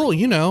 Yeah, cool,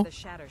 you know.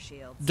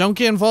 Don't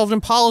get involved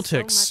in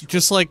politics,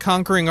 just like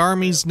conquering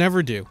armies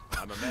never do.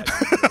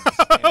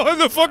 What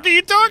the fuck are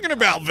you talking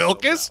about,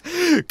 Vilcus?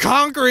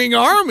 Conquering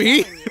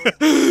army?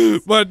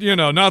 But, you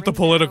know, not the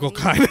political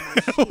kind.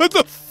 What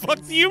the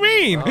fuck do you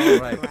mean? All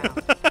right.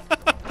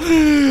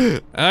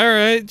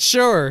 Alright,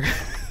 sure.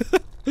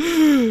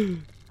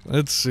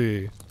 Let's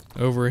see.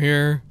 Over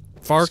here.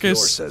 Skjor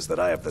Farkas? says that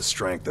I have the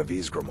strength of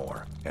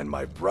Ysgramor, and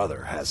my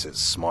brother has his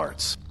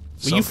smarts.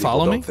 Will you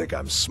follow Some me? people don't think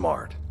I'm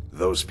smart.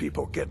 Those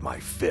people get my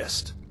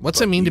fist. What's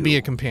But it mean to be you,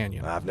 a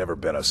companion? I've never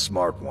been a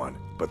smart one,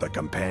 but the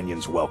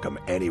Companions welcome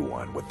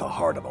anyone with the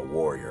heart of a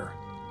warrior.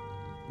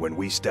 When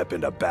we step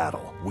into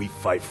battle, we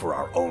fight for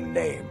our own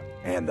name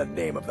and the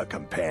name of the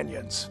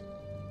Companions.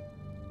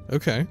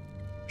 Okay,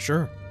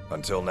 sure.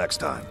 Until next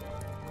time.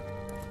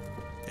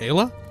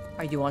 Ayla?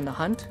 Are you on the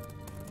hunt?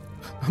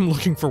 I'm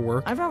looking for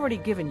work. I've already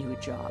given you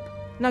a job.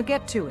 Now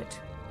get to it.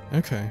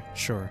 Okay,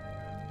 sure.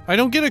 I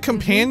don't get a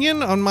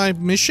companion on my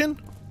mission?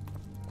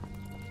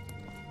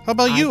 How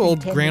about you,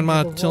 old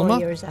Grandma Tilma?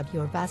 Warriors of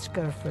your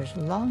Vasker for as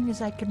long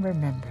as I can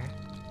remember.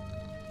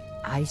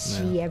 I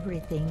see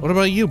everything. What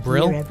about you,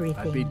 Brill? Hear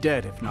everything. I'd be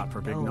dead if not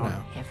for Big know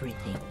Nora.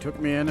 everything. Took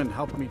me in and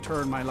helped me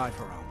turn my life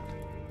around.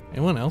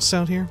 Anyone else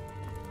out here?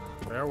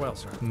 Farewell,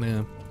 sir.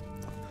 Nah.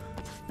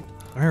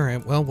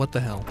 Alright, well, what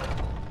the hell.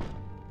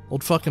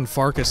 Old fucking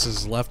Farkas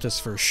has left us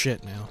for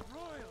shit now.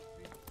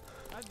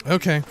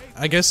 Okay,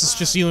 I guess it's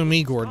just you and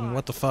me, Gordon.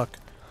 What the fuck?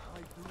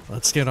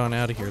 Let's get on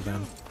out of here,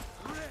 then.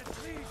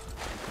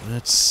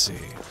 Let's see.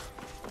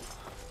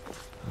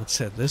 Let's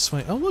head this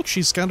way. Oh, look,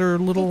 she's got her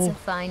little It's a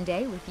fine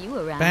day with you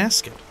around.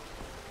 basket.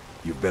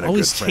 You've been a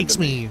Always good friend takes to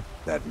me. me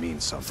That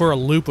means something. for a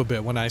loop a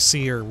bit when I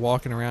see her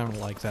walking around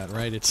like that,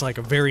 right? It's like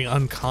a very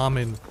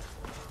uncommon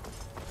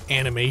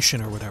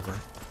animation or whatever.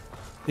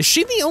 Is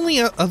she the only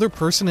other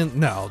person in...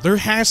 No, there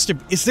has to...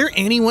 Is there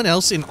anyone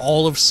else in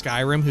all of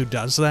Skyrim who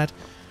does that?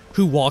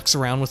 Who walks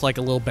around with like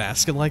a little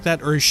basket like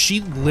that? Or is she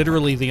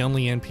literally the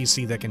only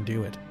NPC that can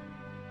do it?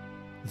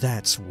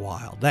 That's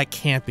wild. That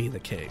can't be the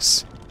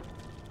case.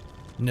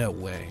 No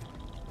way.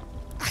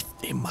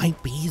 It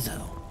might be,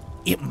 though.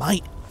 It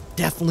might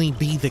definitely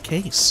be the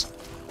case.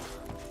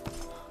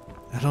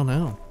 I don't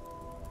know.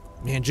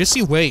 Man, just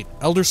you wait.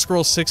 Elder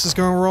Scrolls 6 is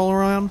going to roll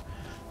around.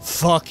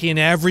 Fucking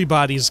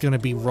everybody's going to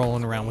be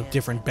rolling around with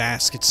different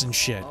baskets and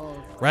shit.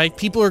 Right?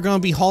 People are going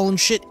to be hauling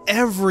shit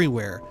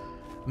everywhere.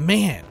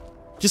 Man,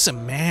 just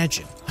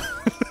imagine.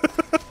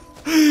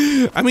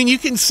 I mean, you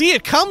can see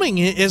it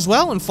coming as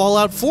well in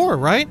Fallout 4,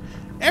 right?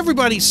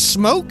 Everybody's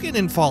smoking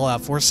in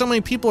Fallout 4. So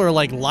many people are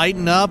like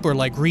lighting up or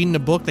like reading a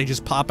book. They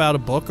just pop out a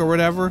book or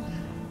whatever.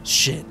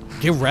 Shit.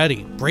 Get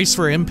ready. Brace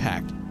for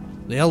impact.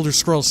 The Elder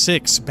Scrolls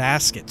 6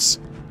 baskets.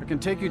 I can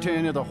take you to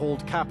any of the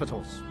hold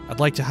capitals.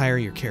 I'd like to hire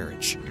your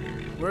carriage.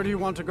 Where do you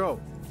want to go?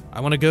 I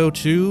want to go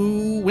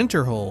to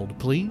Winterhold,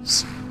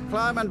 please.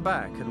 Climb and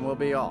back, and we'll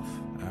be off.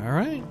 All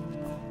right.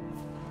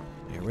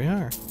 Here we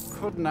are.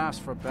 Couldn't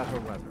ask for better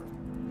weather.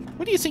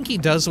 What do you think he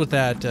does with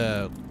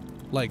that,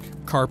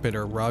 like, carpet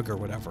or rug or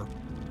whatever?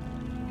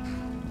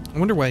 I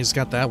wonder why he's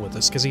got that with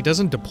us, because he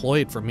doesn't deploy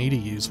it for me to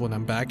use when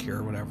I'm back here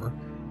or whatever.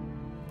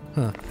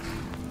 Huh.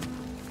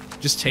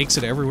 Just takes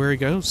it everywhere he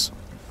goes.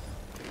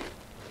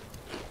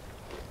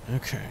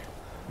 Okay.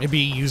 Maybe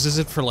he uses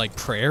it for, like,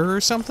 prayer or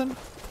something?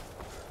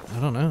 I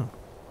don't know.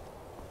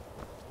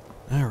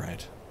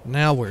 Alright.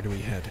 Now where do we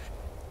head?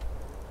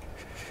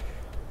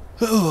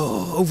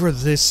 Oh, over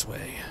this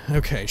way.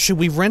 Okay, should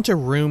we rent a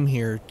room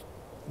here?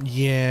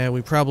 Yeah,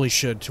 we probably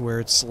should, to where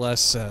it's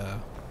less,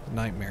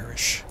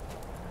 nightmarish.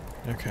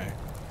 Okay.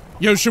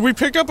 Yo, should we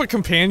pick up a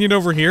companion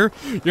over here?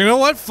 You know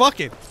what?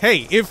 Fuck it.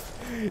 Hey, if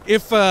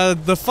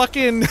the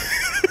fucking...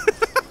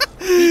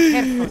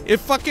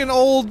 if fucking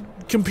old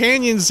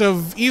companions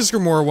of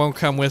Ysgramor won't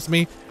come with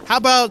me, how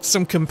about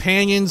some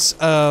companions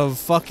of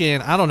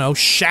fucking, I don't know,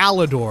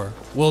 Shalador?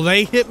 Will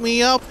they hit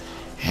me up?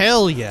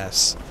 Hell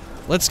yes.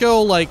 Let's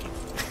go, like,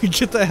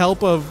 get the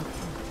help of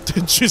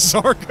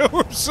Jizargo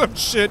or some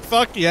shit.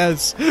 Fuck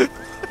yes.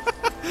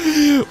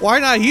 Why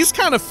not? He's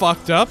kind of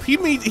fucked up.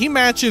 He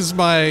matches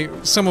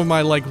some of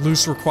my, like,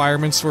 loose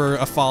requirements for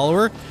a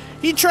follower.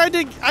 He tried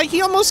to...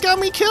 he almost got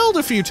me killed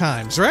a few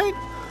times, right?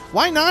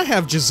 Why not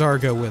have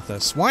Jizargo with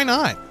us? Why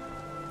not?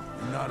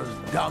 Not as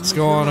dumb. Let's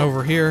go on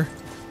over here.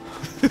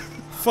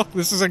 Fuck,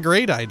 this is a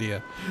great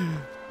idea.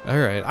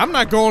 Alright, I'm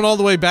not going all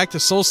the way back to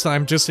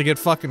Solstheim just to get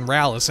fucking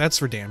Ralis, that's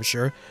for damn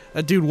sure.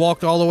 That dude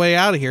walked all the way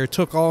out of here,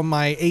 took all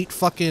my 8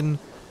 fucking...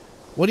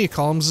 what do you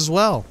call them as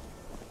well?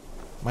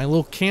 My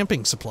little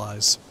camping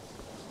supplies.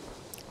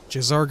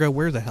 Jizargo,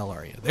 where the hell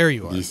are you? There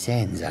you are. The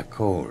sands are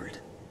cold,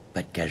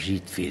 but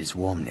Khajiit feels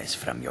warmness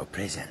from your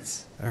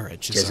presence. Alright,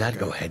 Jizargo.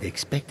 Jizargo had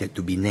expected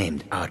to be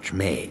named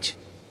Archmage,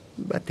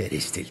 but there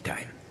is still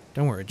time.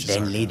 Don't worry, Jizargo.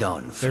 Then lead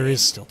on, There friend.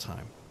 is still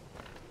time.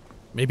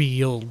 Maybe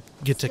you'll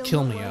get to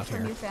kill me out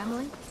here.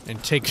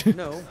 And take...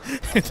 No.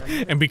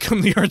 and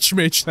become the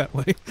Archmage that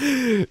way.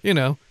 You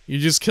know, you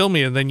just kill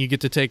me and then you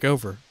get to take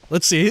over.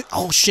 Let's see.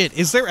 Oh shit,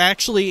 is there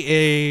actually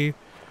a...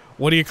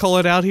 what do you call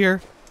it out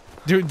here?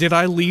 Did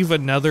I leave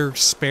another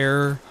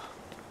spare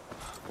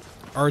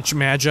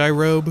Archmagi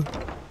robe?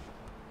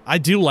 I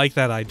do like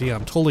that idea.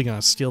 I'm totally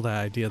gonna steal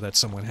that idea that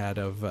someone had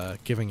of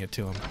giving it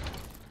to him.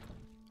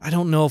 I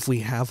don't know if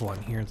we have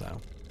one here though.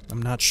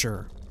 I'm not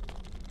sure.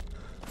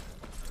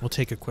 We'll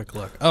take a quick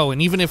look. Oh,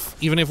 and even if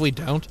we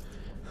don't,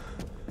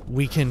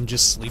 we can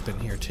just sleep in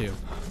here too.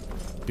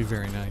 Be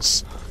very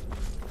nice.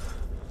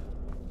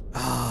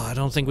 Oh, I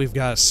don't think we've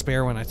got a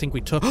spare one. I think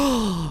we took...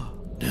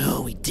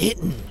 No, we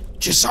didn't.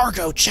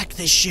 Jizargo, check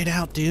this shit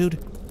out,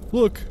 dude.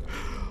 Look.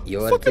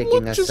 You are Fucking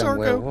taking look, us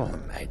somewhere Jizargo.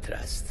 warm, I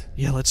trust.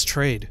 Yeah, let's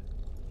trade.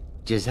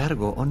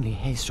 Jezargo only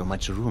has so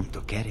much room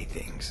to carry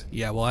things.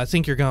 Yeah, well, I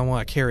think you're gonna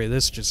want to carry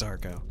this,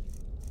 Jezargo.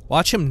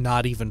 Watch him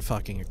not even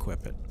fucking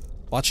equip it.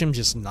 Watch him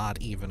just not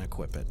even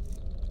equip it.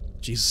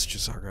 Jesus,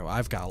 Jezargo,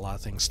 I've got a lot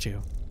of things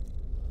too.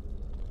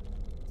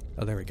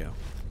 Oh, there we go.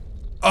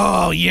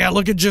 Oh, yeah,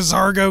 look at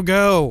Jezargo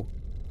go!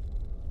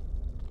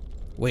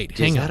 Wait,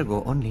 hang on.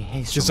 Jezargo only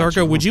has so much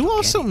Jezargo, room would you to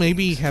also carry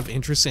maybe things. have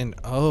interest in...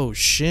 Oh,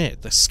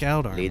 shit, the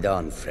scout armor. Lead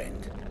on,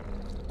 friend.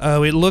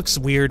 Oh, it looks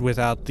weird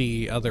without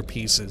the other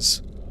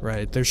pieces.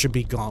 Right, there should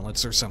be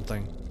gauntlets or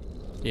something.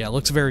 Yeah, it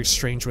looks very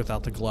strange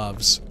without the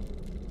gloves.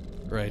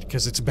 Right,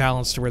 because it's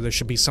balanced to where there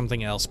should be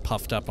something else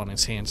puffed up on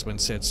his hands, but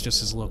instead it's just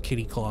his little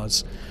kitty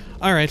claws.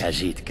 Alright.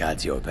 Khajiit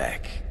guards your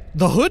back.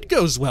 The hood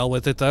goes well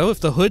with it, though. If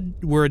the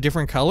hood were a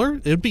different color,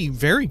 it'd be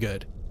very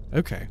good.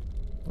 Okay.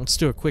 Let's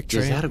do a quick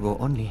trade.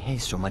 Jezargo only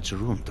has so much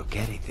room to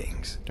carry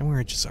things. Don't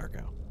worry,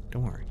 Jezargo.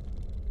 Don't worry.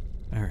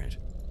 Alright.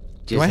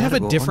 Do I have a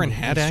different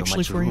hat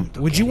actually for you?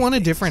 Would you want a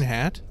different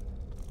hat?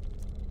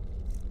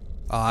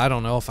 Oh, I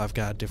don't know if I've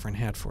got a different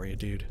hat for you,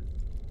 dude.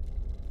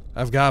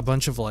 I've got a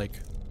bunch of, like,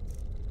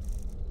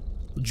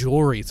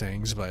 jewelry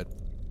things, but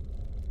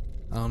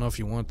I don't know if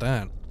you want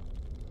that.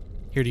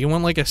 Here, do you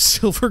want, like, a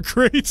silver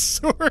great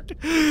sword?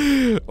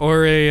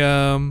 Or a,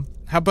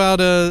 how about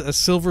a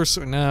silver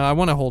sword? No, I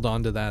want to hold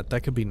on to that.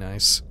 That could be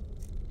nice.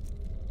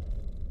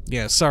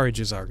 Yeah, sorry,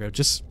 Jezargo.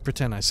 Just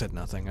pretend I said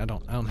nothing. I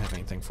don't have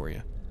anything for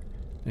you.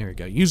 There we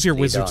go. Use your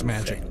wizard's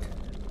magic. Friend.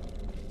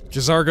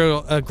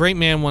 Jezargo, a great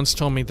man once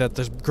told me that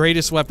the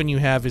greatest weapon you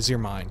have is your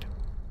mind.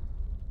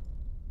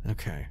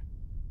 Okay.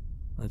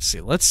 Let's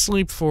see. Let's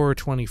sleep for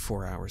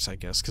 24 hours, I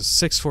guess, because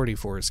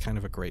 6:44 is kind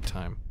of a great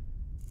time.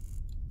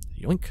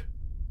 Yoink.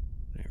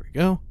 There we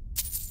go.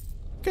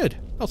 Good.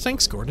 Oh,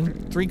 thanks,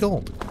 Gordon. 3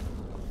 gold.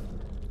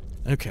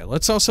 Okay,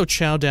 let's also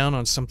chow down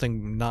on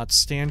something not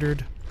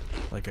standard,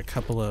 like a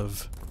couple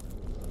of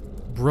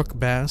brook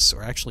bass,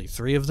 or actually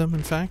 3 of them,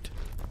 in fact.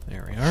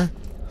 There we are.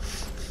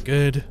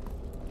 Good.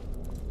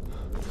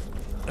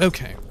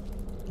 Okay.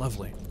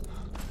 Lovely.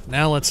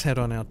 Now let's head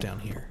on out down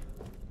here.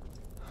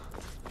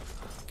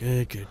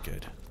 Good, good,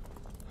 good.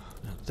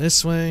 Now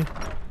this way.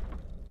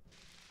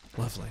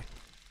 Lovely.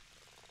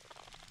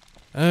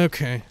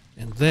 Okay.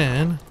 And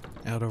then,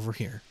 out over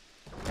here.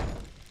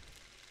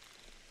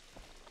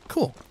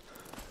 Cool.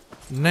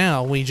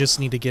 Now we just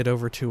need to get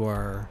over to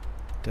our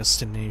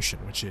destination,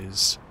 which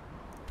is...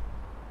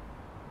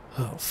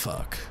 Oh,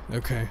 fuck.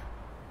 Okay.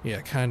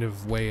 Yeah, kind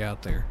of way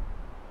out there.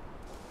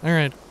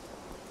 Alright.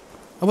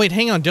 Oh, wait,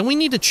 hang on. Don't we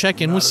need to check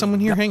in with someone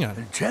here? Hang on.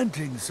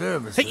 Enchanting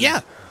services. Hey,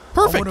 yeah!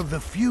 Perfect! Are one of the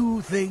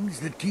few things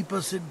that keep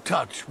us in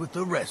touch with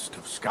the rest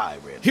of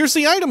Skyrim. Here's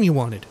the item you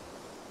wanted.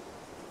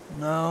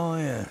 Oh,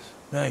 yes.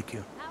 Thank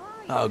you.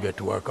 I'll get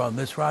to work on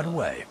this right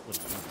away.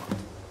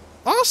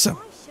 Awesome.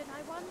 Why should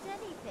I want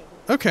anything?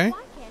 Okay.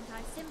 Why can't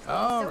I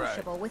simply be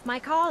sociable with my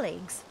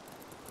colleagues?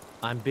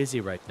 I'm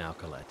busy right now,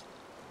 Colette.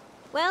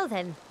 Well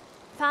then,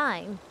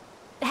 fine.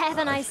 Have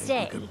a nice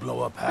day. We could blow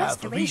up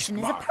half of Restoration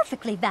is a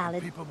perfectly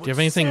valid. Do you have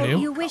anything So new?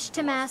 you wish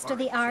to master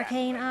the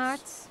arcane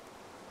arts?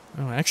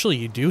 Oh, actually,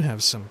 you do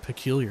have some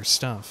peculiar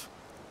stuff.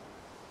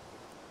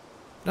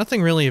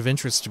 Nothing really of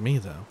interest to me,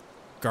 though.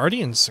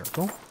 Guardian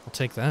Circle? I'll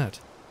take that.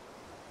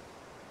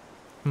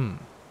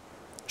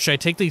 Should I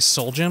take these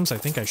soul gems? I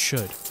think I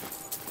should.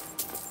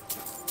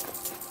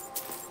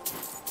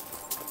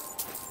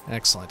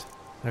 Excellent.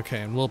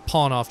 Okay, and we'll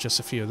pawn off just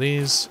a few of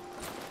these.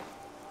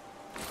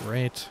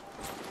 Great.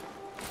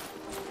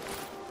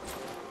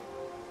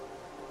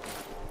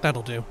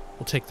 That'll do.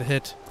 We'll take the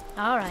hit.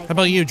 All right. How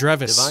about you,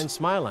 Drevis? Divine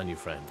smile on you,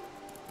 friend.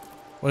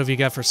 What have you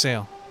got for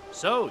sale?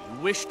 So, you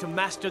wish to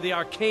master the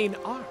arcane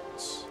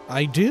arts?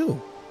 I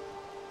do.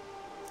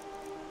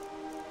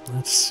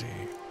 Let's see.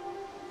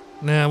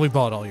 Nah, we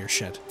bought all your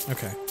shit.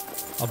 Okay.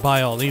 I'll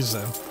buy all these,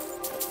 though.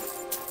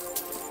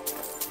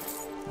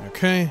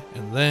 Okay,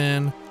 and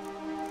then...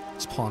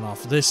 let's pawn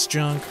off this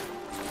junk.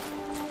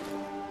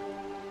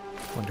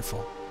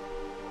 Wonderful.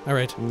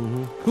 Alright.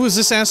 Who is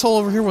this asshole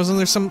over here? Wasn't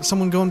there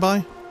someone going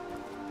by?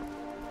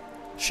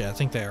 Shit, I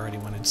think they already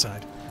went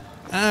inside.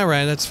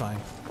 Alright, that's fine.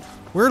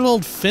 Where'd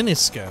old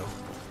Finnis go?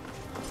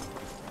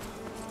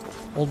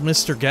 Old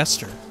Mr.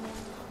 Gester.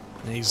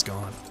 He's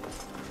gone.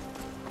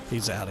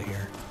 He's out of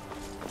here.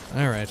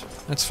 Alright,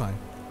 that's fine.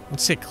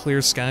 Let's get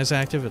clear skies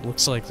active. It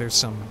looks like there's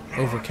some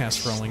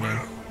overcast rolling in.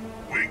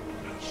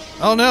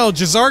 Oh no,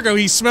 Jezargo,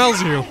 he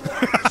smells you!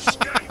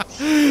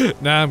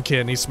 Nah, I'm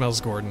kidding. He smells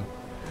Gordon.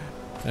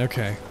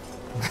 Okay.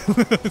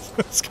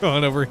 What's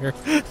going over here?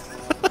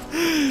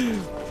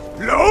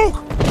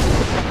 Look!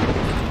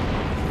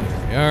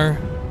 There we are.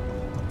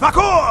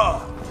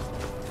 Fakor!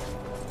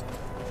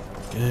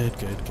 Good,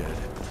 good, good.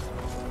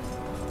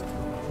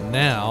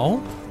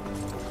 Now,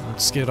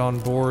 let's get on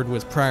board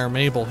with Prior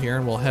Mabel here,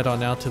 and we'll head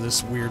on out to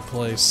this weird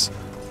place.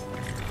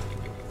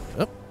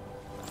 Oh.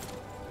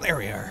 There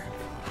we are.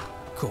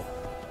 Cool.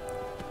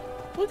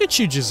 Look at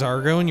you,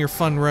 Jezargo, in your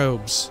fun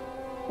robes.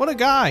 What a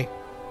guy.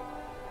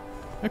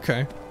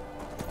 Okay.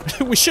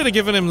 We should have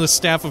given him the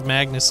Staff of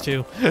Magnus,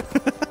 too.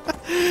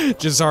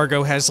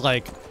 Jezargo has,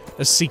 like,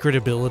 a secret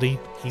ability.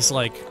 He's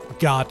like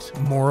got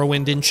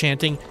Morrowind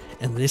enchanting,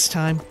 and this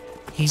time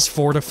he's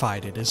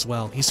fortified it as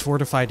well. He's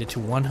fortified it to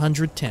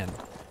 110.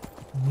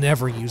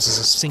 Never uses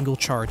a single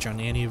charge on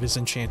any of his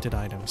enchanted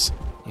items.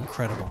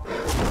 Incredible.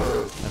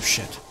 Oh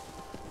shit.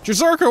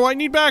 Jazarko, I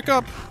need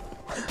backup!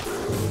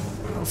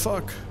 Oh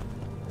fuck.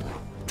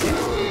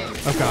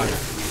 Oh god.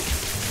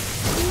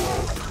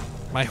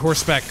 My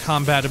horseback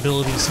combat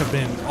abilities have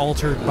been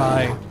altered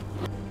by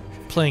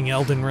playing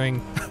Elden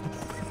Ring.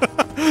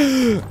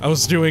 I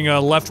was doing a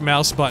left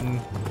mouse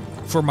button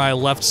for my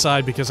left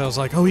side because I was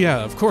like, oh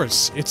yeah, of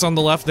course, it's on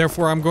the left,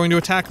 therefore I'm going to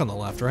attack on the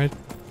left, right?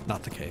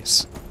 Not the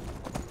case.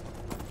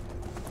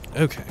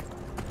 Okay.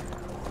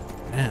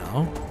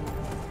 Now...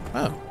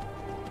 Oh.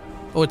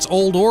 Oh, it's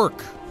Old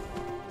Orc.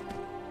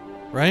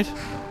 Right?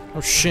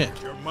 Oh shit.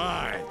 You're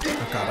mine.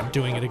 Oh god, I'm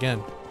doing it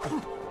again.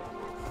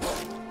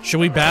 Should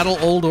we battle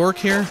Old Orc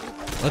here?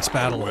 Let's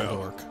battle Old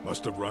Orc.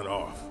 Must have run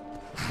off.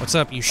 What's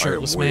up, you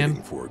shirtless I am waiting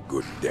man? for a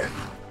good death.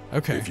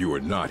 Okay. If you are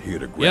not here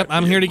to grant Yep,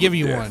 I'm me here a to give good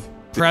you death, one.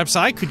 Perhaps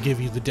I could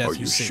give you the death Are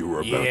you seek.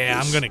 sure about Yeah,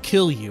 this? I'm gonna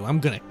kill you. I'm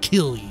gonna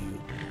kill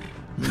you.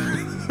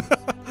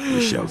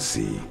 we shall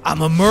see.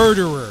 I'm a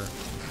murderer.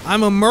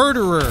 I'm a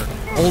murderer,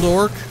 Old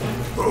Orc.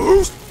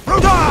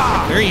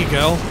 There you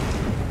go.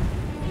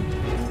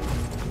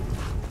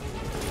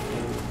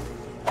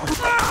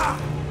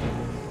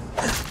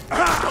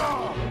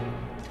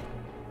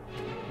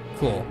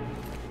 Cool.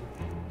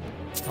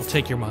 I'll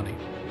take your money.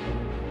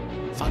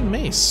 Fun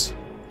mace.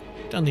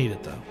 Don't need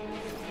it, though.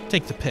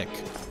 Take the pick.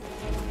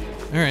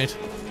 Alright.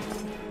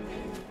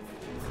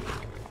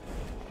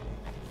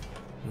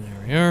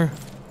 There we are.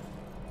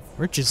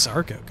 Where'd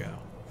Jazargo go?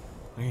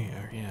 There you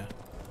are, yeah.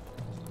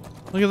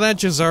 Look at that,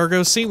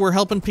 Jazargo. See, we're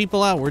helping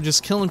people out. We're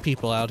just killing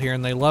people out here,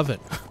 and they love it.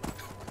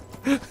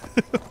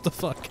 What the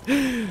fuck?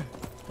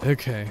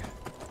 Okay.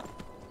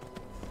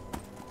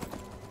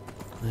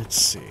 Let's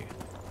see.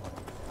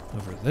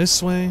 Over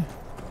this way.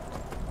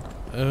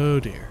 Oh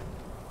dear.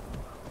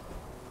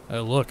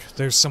 Oh look,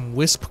 there's some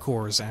wisp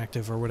cores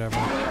active or whatever.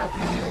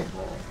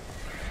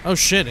 Oh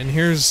shit, and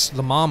here's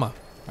the mama.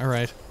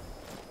 Alright.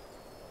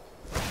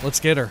 Let's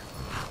get her.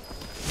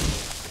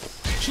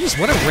 Jeez,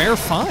 what a rare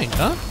find,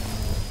 huh?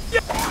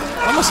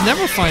 Almost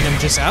never find them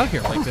just out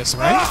here like this,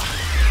 right?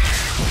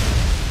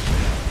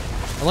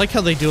 I like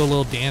how they do a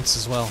little dance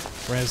as well,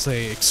 whereas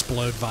they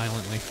explode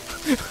violently.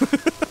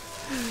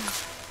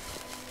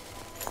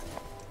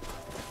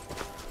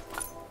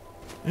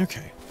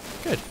 Okay,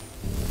 good.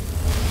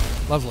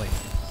 Lovely.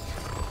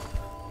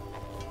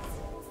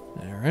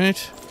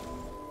 Alright.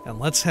 And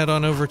let's head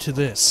on over to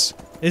this.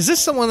 Is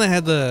this the one that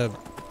had the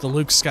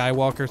Luke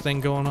Skywalker thing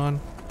going on?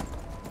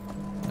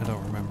 I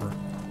don't remember.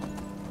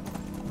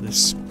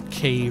 This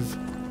cave.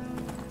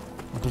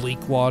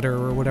 Bleak Water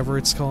or whatever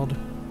it's called.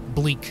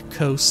 Bleak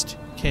Coast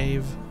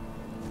Cave.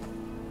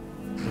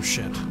 Oh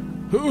shit.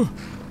 Ooh.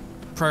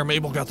 Prior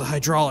Mabel got the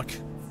hydraulic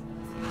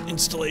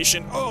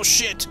installation. Oh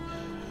shit!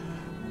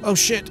 Oh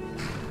shit!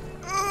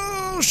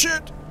 Oh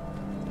shit!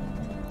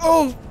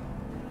 Oh!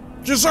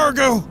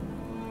 Jazargo!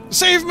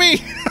 Save me!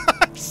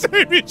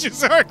 Save me,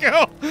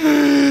 Jazargo!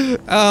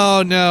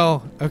 Oh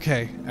no.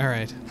 Okay,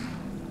 alright.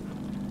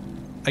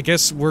 I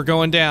guess we're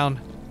going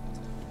down.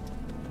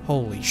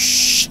 Holy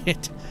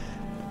shit.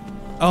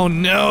 Oh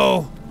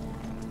no!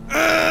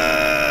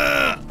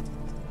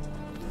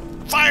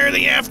 Fire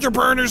the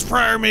afterburners,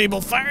 Prior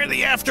Mabel! Fire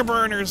the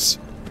afterburners!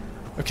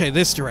 Okay,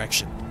 this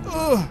direction.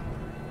 Ugh.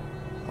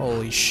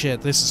 Holy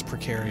shit, this is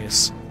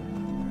precarious.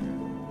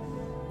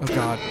 Oh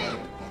god.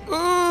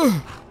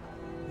 Ugh.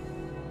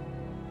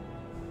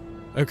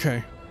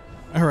 Okay.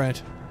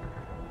 Alright.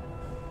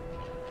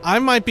 I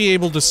might be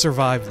able to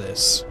survive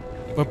this,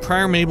 but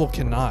Prior Mabel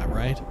cannot,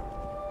 right?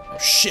 Oh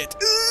shit.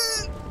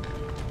 Ugh.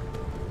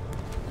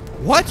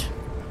 What?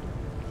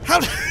 How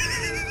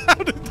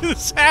did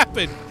this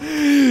happen?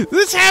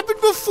 This happened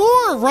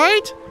before,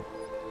 right?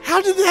 How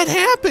did that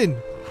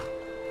happen?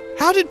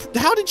 How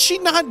did she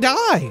not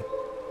die?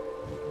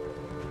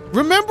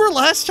 Remember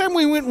last time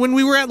we went when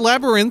we were at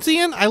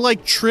Labyrinthian? I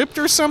like tripped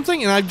or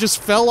something and I just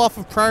fell off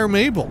of Prior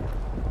Mabel.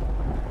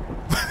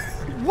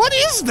 What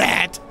is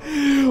that?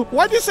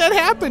 Why does that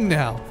happen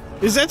now?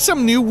 Is that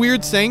some new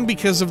weird thing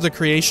because of the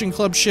Creation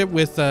Club shit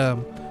with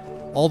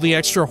all the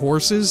extra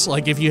horses?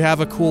 Like if you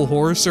have a cool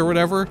horse or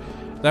whatever,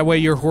 that way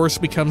your horse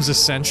becomes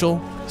essential.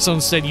 So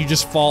instead you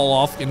just fall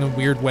off in a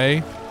weird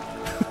way.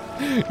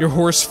 Your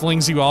horse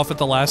flings you off at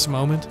the last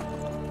moment.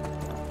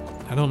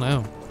 I don't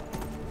know.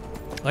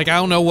 Like, I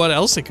don't know what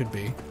else it could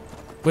be.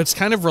 But it's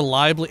kind of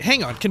reliably...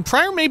 Hang on, can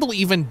Prior Mabel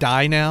even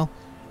die now?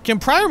 Can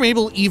Prior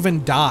Mabel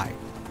even die?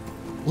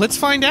 Let's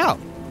find out.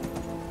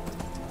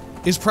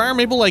 Is Prior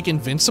Mabel, like,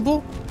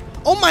 invincible?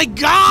 Oh my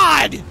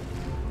god!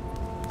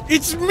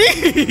 It's me!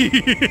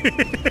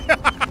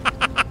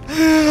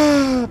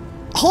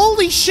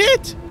 Holy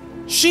shit!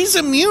 She's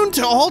immune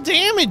to all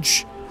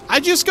damage! I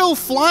just go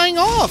flying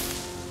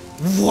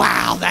off!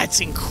 Wow, that's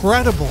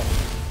incredible!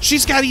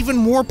 She's got even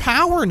more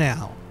power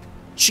now!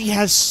 She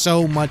has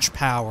so much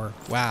power.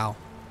 Wow.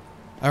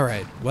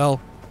 Alright, well,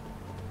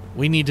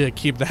 We need to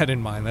keep that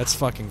in mind. That's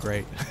fucking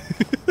great.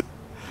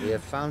 We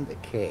have found a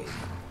cave.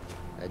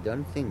 I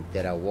don't think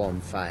there are warm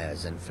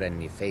fires and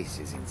friendly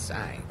faces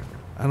inside.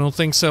 I don't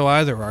think so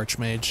either,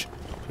 Archmage.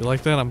 You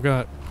like that? I'm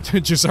gonna...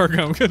 Jizargo,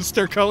 I'm gonna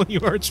start calling you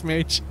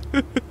Archmage.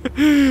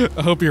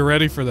 I hope you're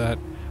ready for that.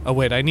 Oh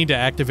wait, I need to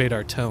activate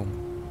our tome.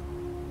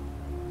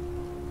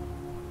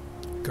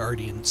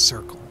 Guardian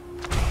Circle.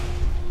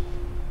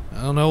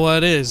 I don't know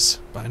what it is,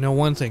 but I know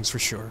one thing's for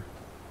sure.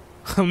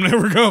 I'm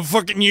never gonna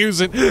fucking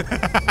use it.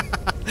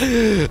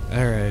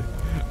 Alright.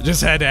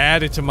 Just had to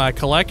add it to my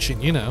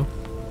collection, you know.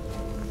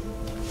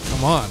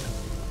 Come on.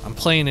 I'm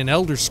playing an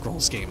Elder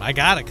Scrolls game. I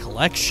gotta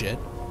collect shit.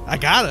 I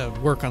gotta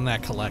work on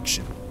that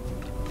collection.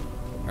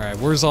 Alright,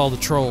 where's all the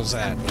trolls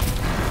at?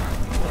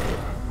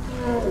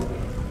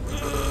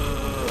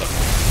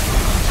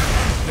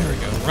 There we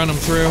go. Run them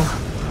through.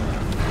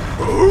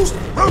 Blow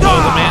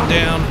the man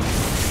down.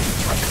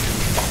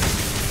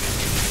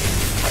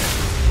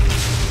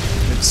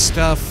 Good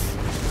stuff.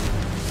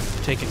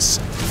 Taking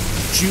some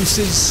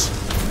juices.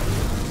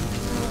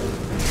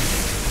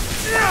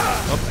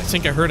 Oh, I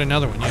think I heard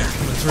another one. Yeah,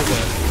 coming through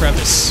the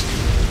crevice.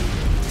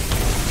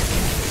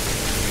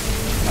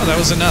 Oh, that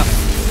was enough.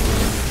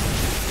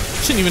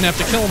 Didn't even have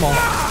to kill them all.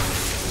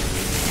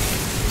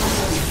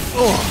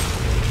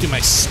 Oh, do my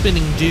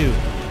spinning do.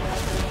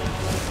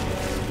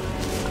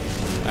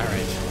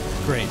 Alright,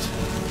 great.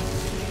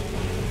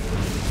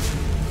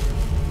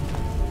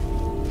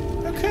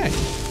 Okay.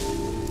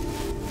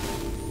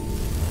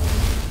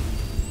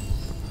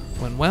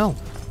 Went well.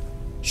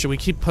 Should we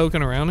keep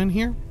poking around in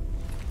here?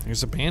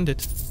 There's a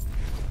bandit.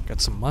 Got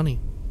some money.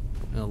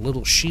 And a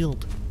little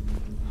shield.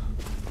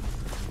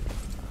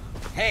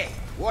 Hey,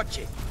 watch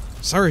it.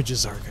 Sorry,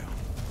 Jizargo.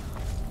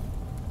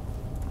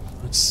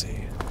 Let's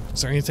see.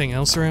 Is there anything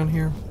else around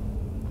here?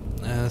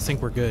 I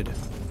think we're good.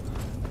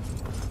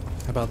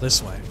 How about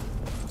this way?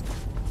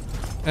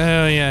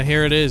 Oh yeah,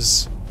 here it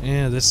is.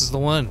 Yeah, this is the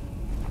one.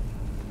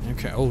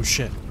 Okay, oh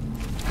shit.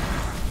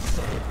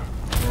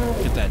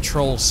 Get that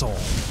troll soul.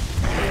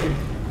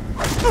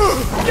 There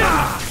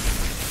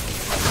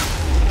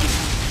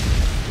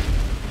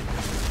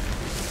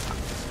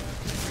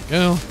we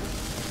go.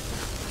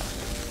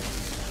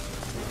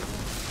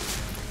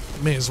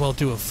 May as well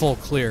do a full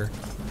clear.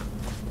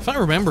 If I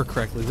remember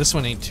correctly, this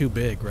one ain't too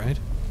big, right?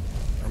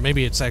 Or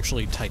maybe it's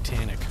actually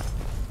Titanic.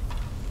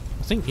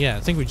 I think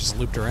we just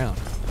looped around.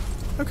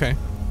 Okay.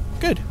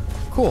 Good.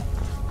 Cool.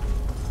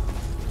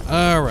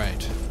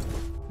 Alright.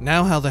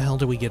 Now how the hell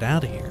do we get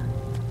out of here?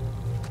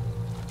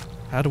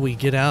 How do we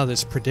get out of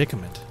this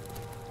predicament?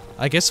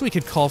 I guess we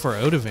could call for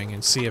Odoving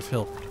and see if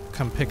he'll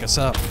come pick us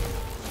up.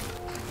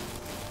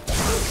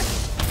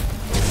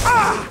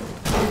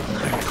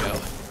 There we go.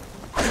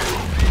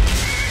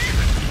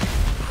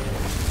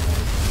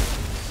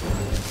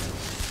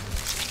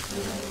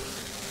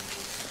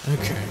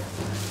 Okay.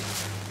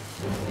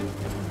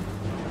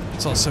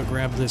 Let's also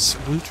grab this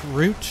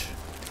root.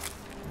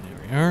 There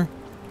we are.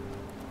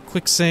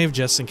 Quick save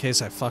just in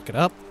case I fuck it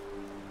up.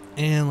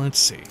 And let's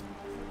see.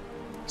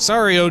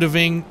 Sorry,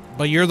 Odoving,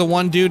 but you're the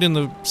one dude in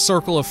the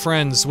circle of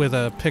friends with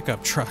a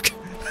pickup truck.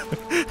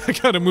 I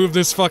gotta move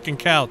this fucking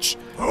couch.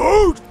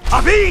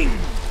 Odoving!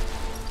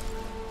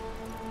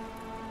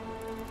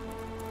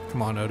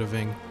 Come on,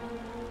 Odoving.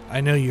 I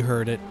know you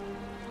heard it.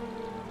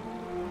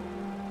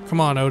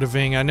 Come on,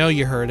 Odoving. I know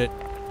you heard it.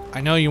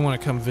 I know you want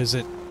to come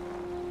visit.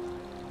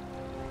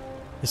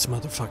 This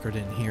motherfucker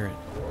didn't hear it.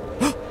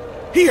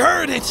 He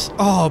heard it!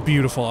 Oh,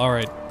 beautiful.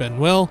 Alright, Ben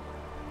will.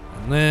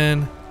 And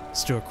then,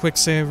 let's do a quick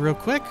save real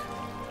quick.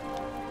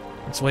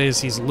 This way as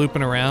he's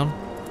looping around.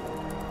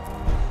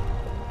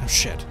 Oh,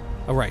 shit.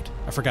 Oh, right.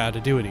 I forgot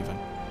to do it even.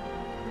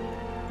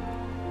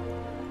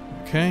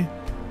 Okay.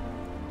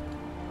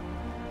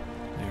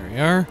 There we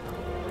are.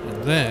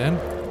 And then...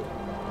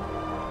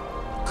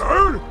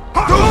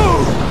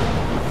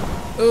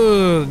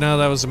 Oh, no,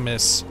 that was a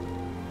miss.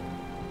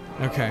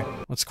 Okay,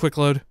 let's quick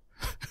load.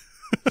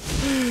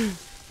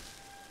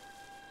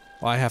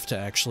 Well, I have to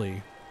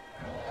actually...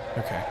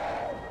 Okay.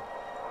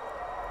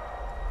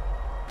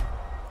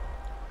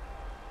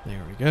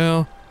 There we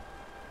go.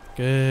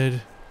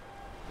 Good.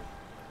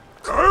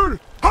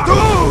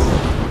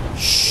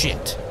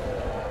 Shit.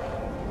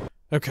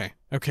 Okay,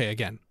 okay,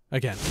 again.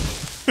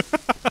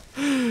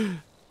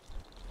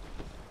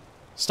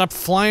 Stop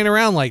flying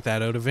around like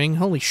that, Odoving.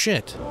 Holy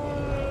shit.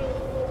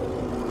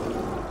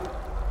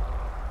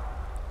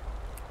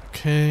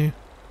 Okay.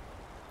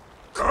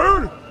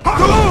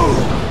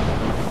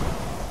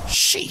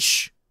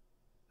 Sheesh.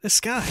 This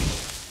guy.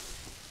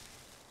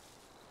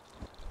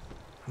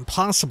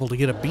 Impossible to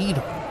get a bead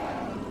on.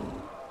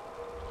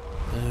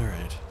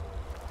 Alright.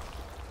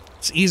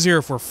 It's easier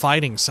if we're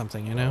fighting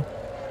something, you know?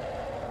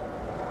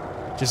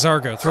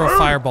 Jizargo, throw a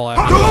fireball at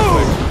me real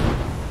quick.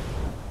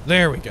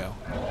 There we go.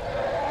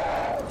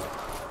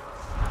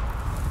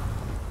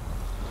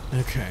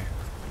 Okay.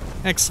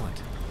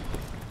 Excellent.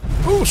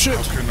 Oh, shit!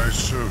 How can I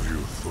serve you,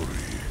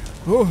 Thori?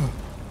 Oh.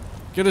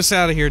 Get us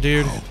out of here,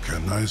 dude. How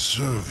can I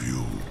serve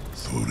you,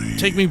 Thori?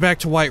 Take me back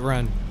to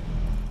Whiterun.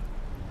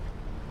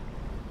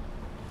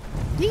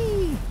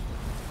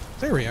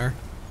 There we are.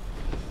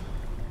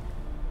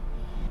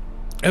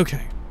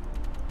 Okay.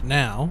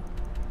 Now.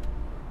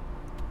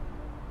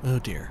 Oh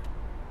dear.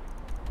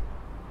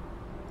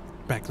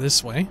 Back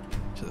this way.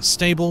 To the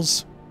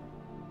stables.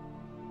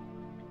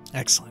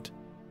 Excellent.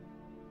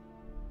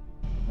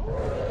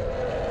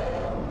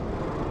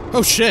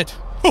 Oh shit!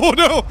 Oh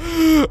no!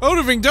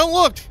 Odoving, don't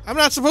look! I'm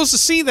not supposed to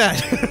see that!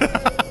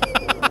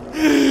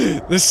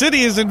 The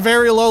city is in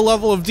very low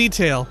level of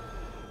detail.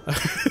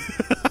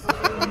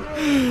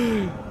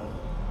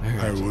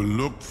 I will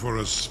look for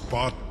a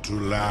spot to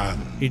land.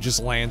 He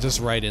just lands us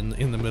right in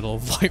the middle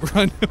of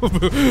Lightrun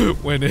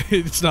when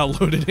it's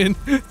not loaded in.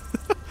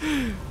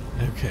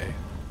 Okay,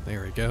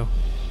 there we go.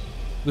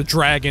 The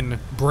dragon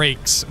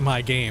breaks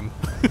my game.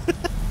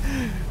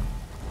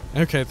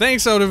 Okay,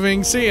 thanks,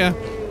 Odoving. See ya.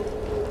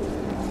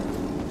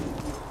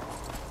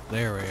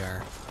 There we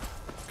are.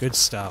 Good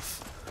stuff.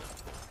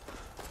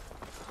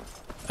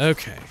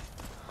 Okay.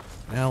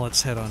 Now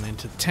let's head on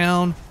into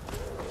town,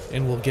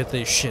 and we'll get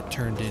this shit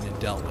turned in and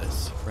dealt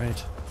with,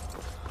 right?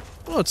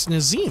 Oh, it's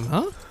Nazim,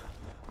 huh?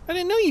 I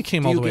didn't know you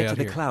came all the way out here.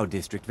 Do you get to the Cloud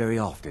District very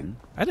often?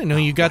 I didn't know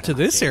you got to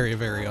this area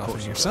very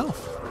often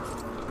yourself.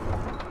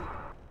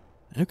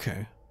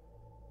 Okay.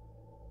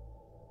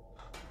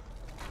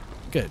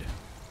 Good.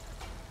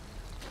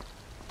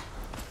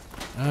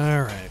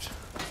 Alright.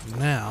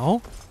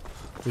 Now,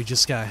 we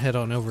just gotta head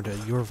on over to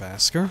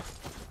Jorvaskr.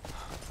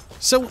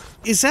 So,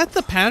 is that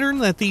the pattern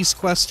that these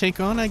quests take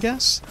on, I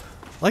guess?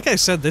 Like I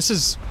said, this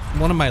is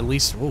one of my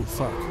least... Oh,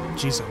 fuck.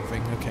 Jeez,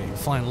 everything. Okay, you're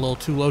flying a little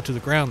too low to the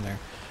ground there.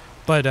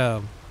 But,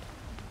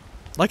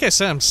 like I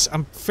said,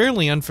 I'm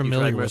fairly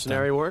unfamiliar with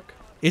mercenary work?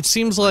 It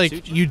seems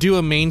like you do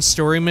a main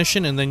story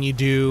mission, and then you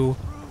do,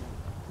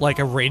 like,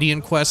 a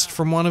Radiant quest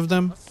from one of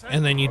them,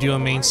 and then you do a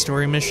main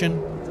story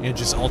mission, and it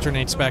just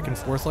alternates back and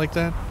forth like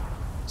that.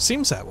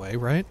 Seems that way,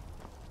 right?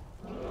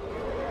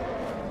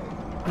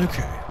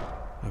 Okay.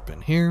 Up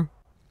in here.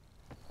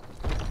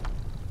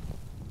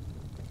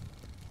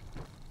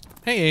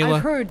 Hey, Ayla.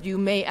 I've heard you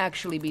may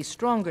actually be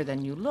stronger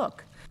than you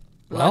look.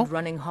 Blood Well?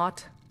 running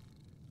hot?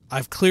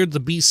 I've cleared the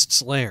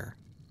beast's lair.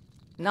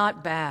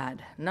 Not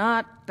bad.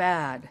 Not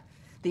bad.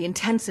 The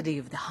intensity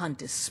of the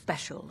hunt is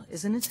special,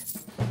 isn't it?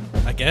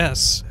 I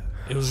guess.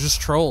 It was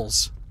just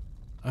trolls.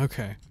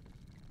 Okay.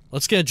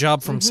 Let's get a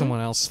job from someone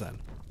else then.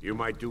 You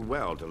might do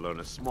well to learn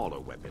a smaller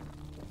weapon.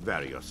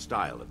 Vary your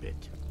style a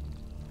bit.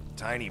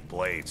 Tiny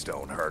blades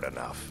don't hurt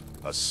enough.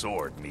 A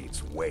sword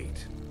needs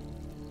weight.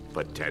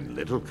 But 10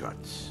 little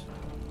cuts.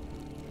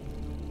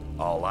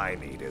 All I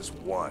need is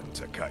one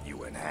to cut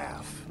you in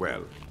half.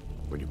 Well,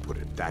 when you put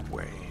it that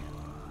way.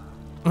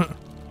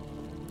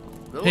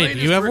 Hey, do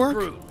you have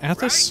work,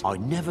 Athos? I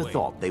never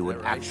thought they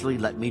would actually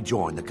let me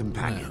join the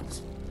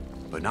companions.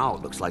 But now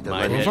it looks like they're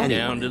Might letting head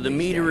anyone down to in the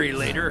these meadery days.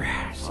 later.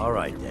 All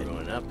right, then.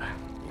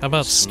 How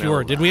about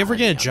Skewer? Did we ever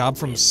get a job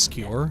from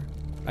Skewer?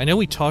 I know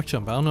we talked to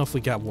him, but I don't know if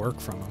we got work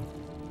from him.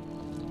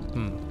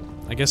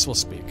 I guess we'll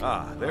speak.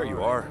 Ah, there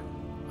you are.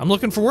 I'm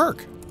looking for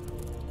work.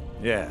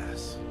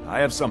 Yes, I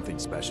have something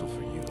special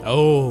for you.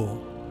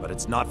 Oh. But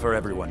it's not for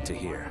everyone to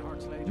hear.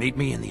 Meet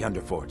me in the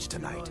Underforge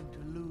tonight.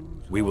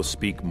 We will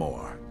speak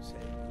more.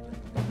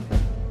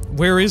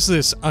 Where is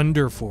this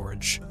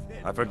Underforge?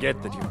 I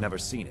forget that you've never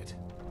seen it.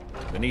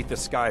 Beneath the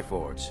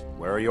Skyforge,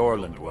 where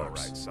Yorland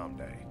works.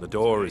 The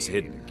door is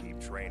hidden,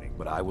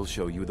 but I will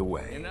show you the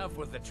way. Enough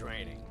with the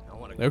training. I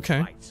want to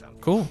Okay,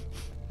 cool.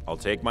 I'll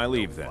take my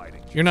leave then.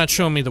 You're not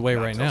showing me the way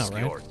right now,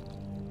 right?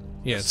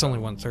 Yeah, it's only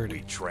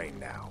 1:30. Train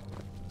now.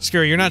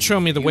 Scary, you're not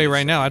showing me the way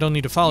right now. I don't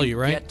need to follow you,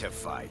 right? Get to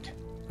fight.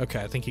 Okay,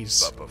 I think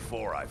he's... But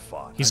before I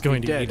fought, He's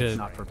going to eat if a...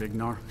 not for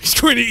Bignar. He's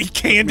going to eat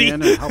candy.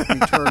 Come in and help me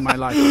turn my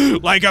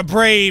life. Like a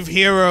brave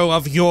hero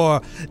of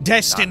yore,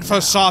 destined for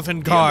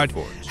Sovngarde,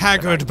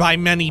 haggard by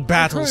many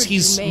battles,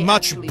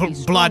 much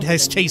blood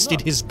has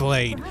tasted his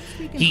blade.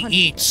 He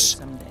eats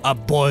a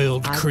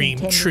boiled cream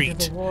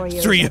treat.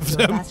 3 of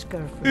them.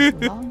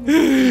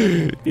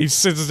 He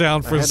sits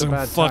down for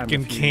some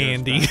fucking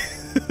candy.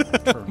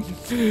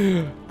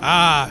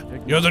 Ah,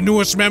 you're the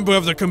newest member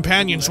of the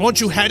Companions.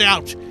 Won't you head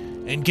out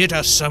and get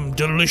us some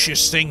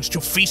delicious things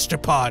to feast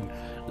upon,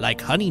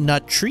 like honey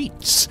nut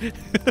treats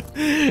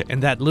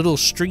and that little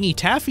stringy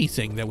taffy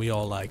thing that we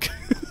all like.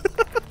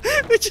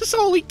 They just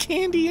all eat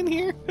candy in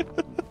here.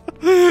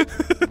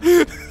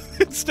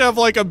 Instead of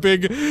like a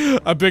big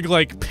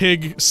like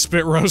pig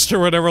spit roast or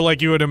whatever,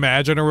 like you would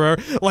imagine, or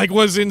like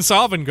was in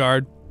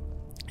Sovngarde.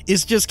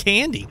 It's just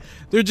candy.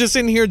 They're just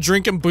in here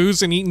drinking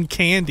booze and eating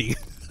candy.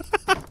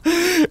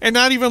 And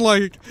not even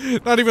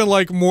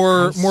like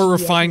more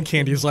refined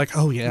candy. It's like,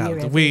 oh yeah,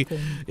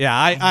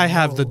 I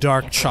have the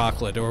dark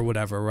chocolate or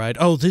whatever, right?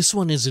 Oh, this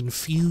one is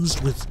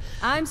infused with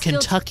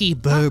Kentucky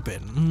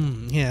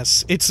bourbon.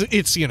 Yes,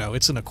 it's you know,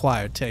 it's an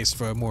acquired taste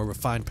for a more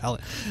refined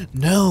palate.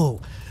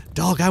 No,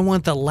 dog, I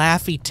want the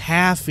Laffy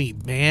Taffy,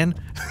 man.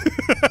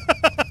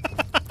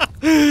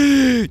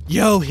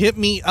 Yo, hit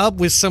me up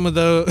with some of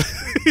the...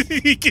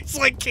 He gets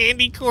like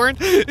candy corn.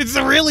 It's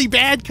a really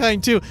bad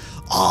kind too.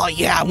 Oh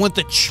yeah, I want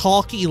the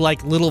chalky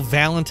like little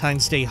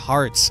Valentine's Day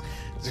hearts.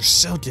 They're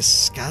so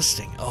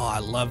disgusting. Oh, I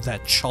love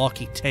that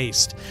chalky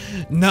taste.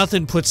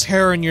 Nothing puts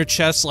hair in your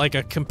chest like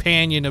a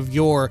companion of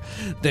yore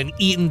than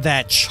eating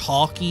that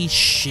chalky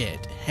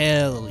shit.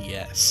 Hell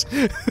yes.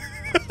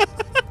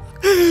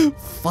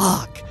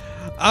 Fuck.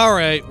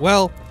 Alright,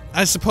 well,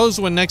 I suppose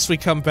when next we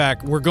come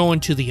back, we're going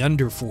to the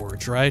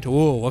Underforge, right?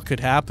 Oh, what could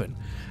happen?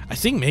 I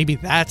think maybe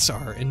that's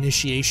our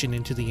initiation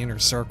into the Inner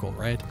Circle,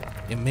 right?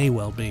 It may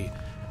well be.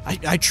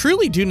 I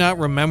truly do not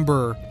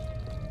remember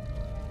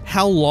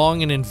how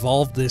long and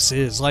involved this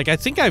is. Like, I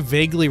think I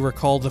vaguely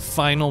recall the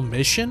final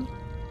mission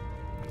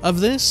of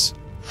this.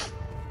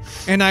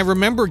 And I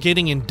remember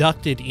getting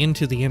inducted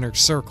into the Inner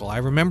Circle. I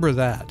remember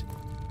that.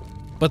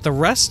 But the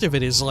rest of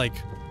it is, like,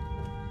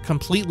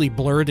 completely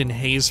blurred and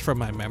hazed from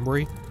my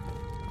memory.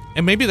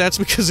 And maybe that's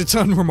because it's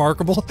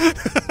unremarkable.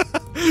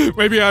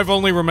 Maybe I've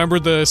only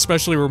remembered the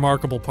especially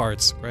remarkable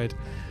parts, right?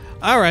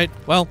 Alright,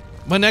 well,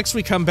 when next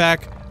we come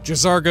back,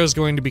 J'zargo's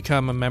going to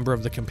become a member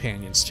of the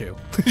Companions, too.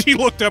 He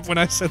looked up when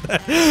I said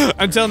that.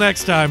 Until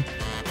next time,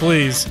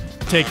 please,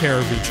 take care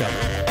of each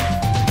other.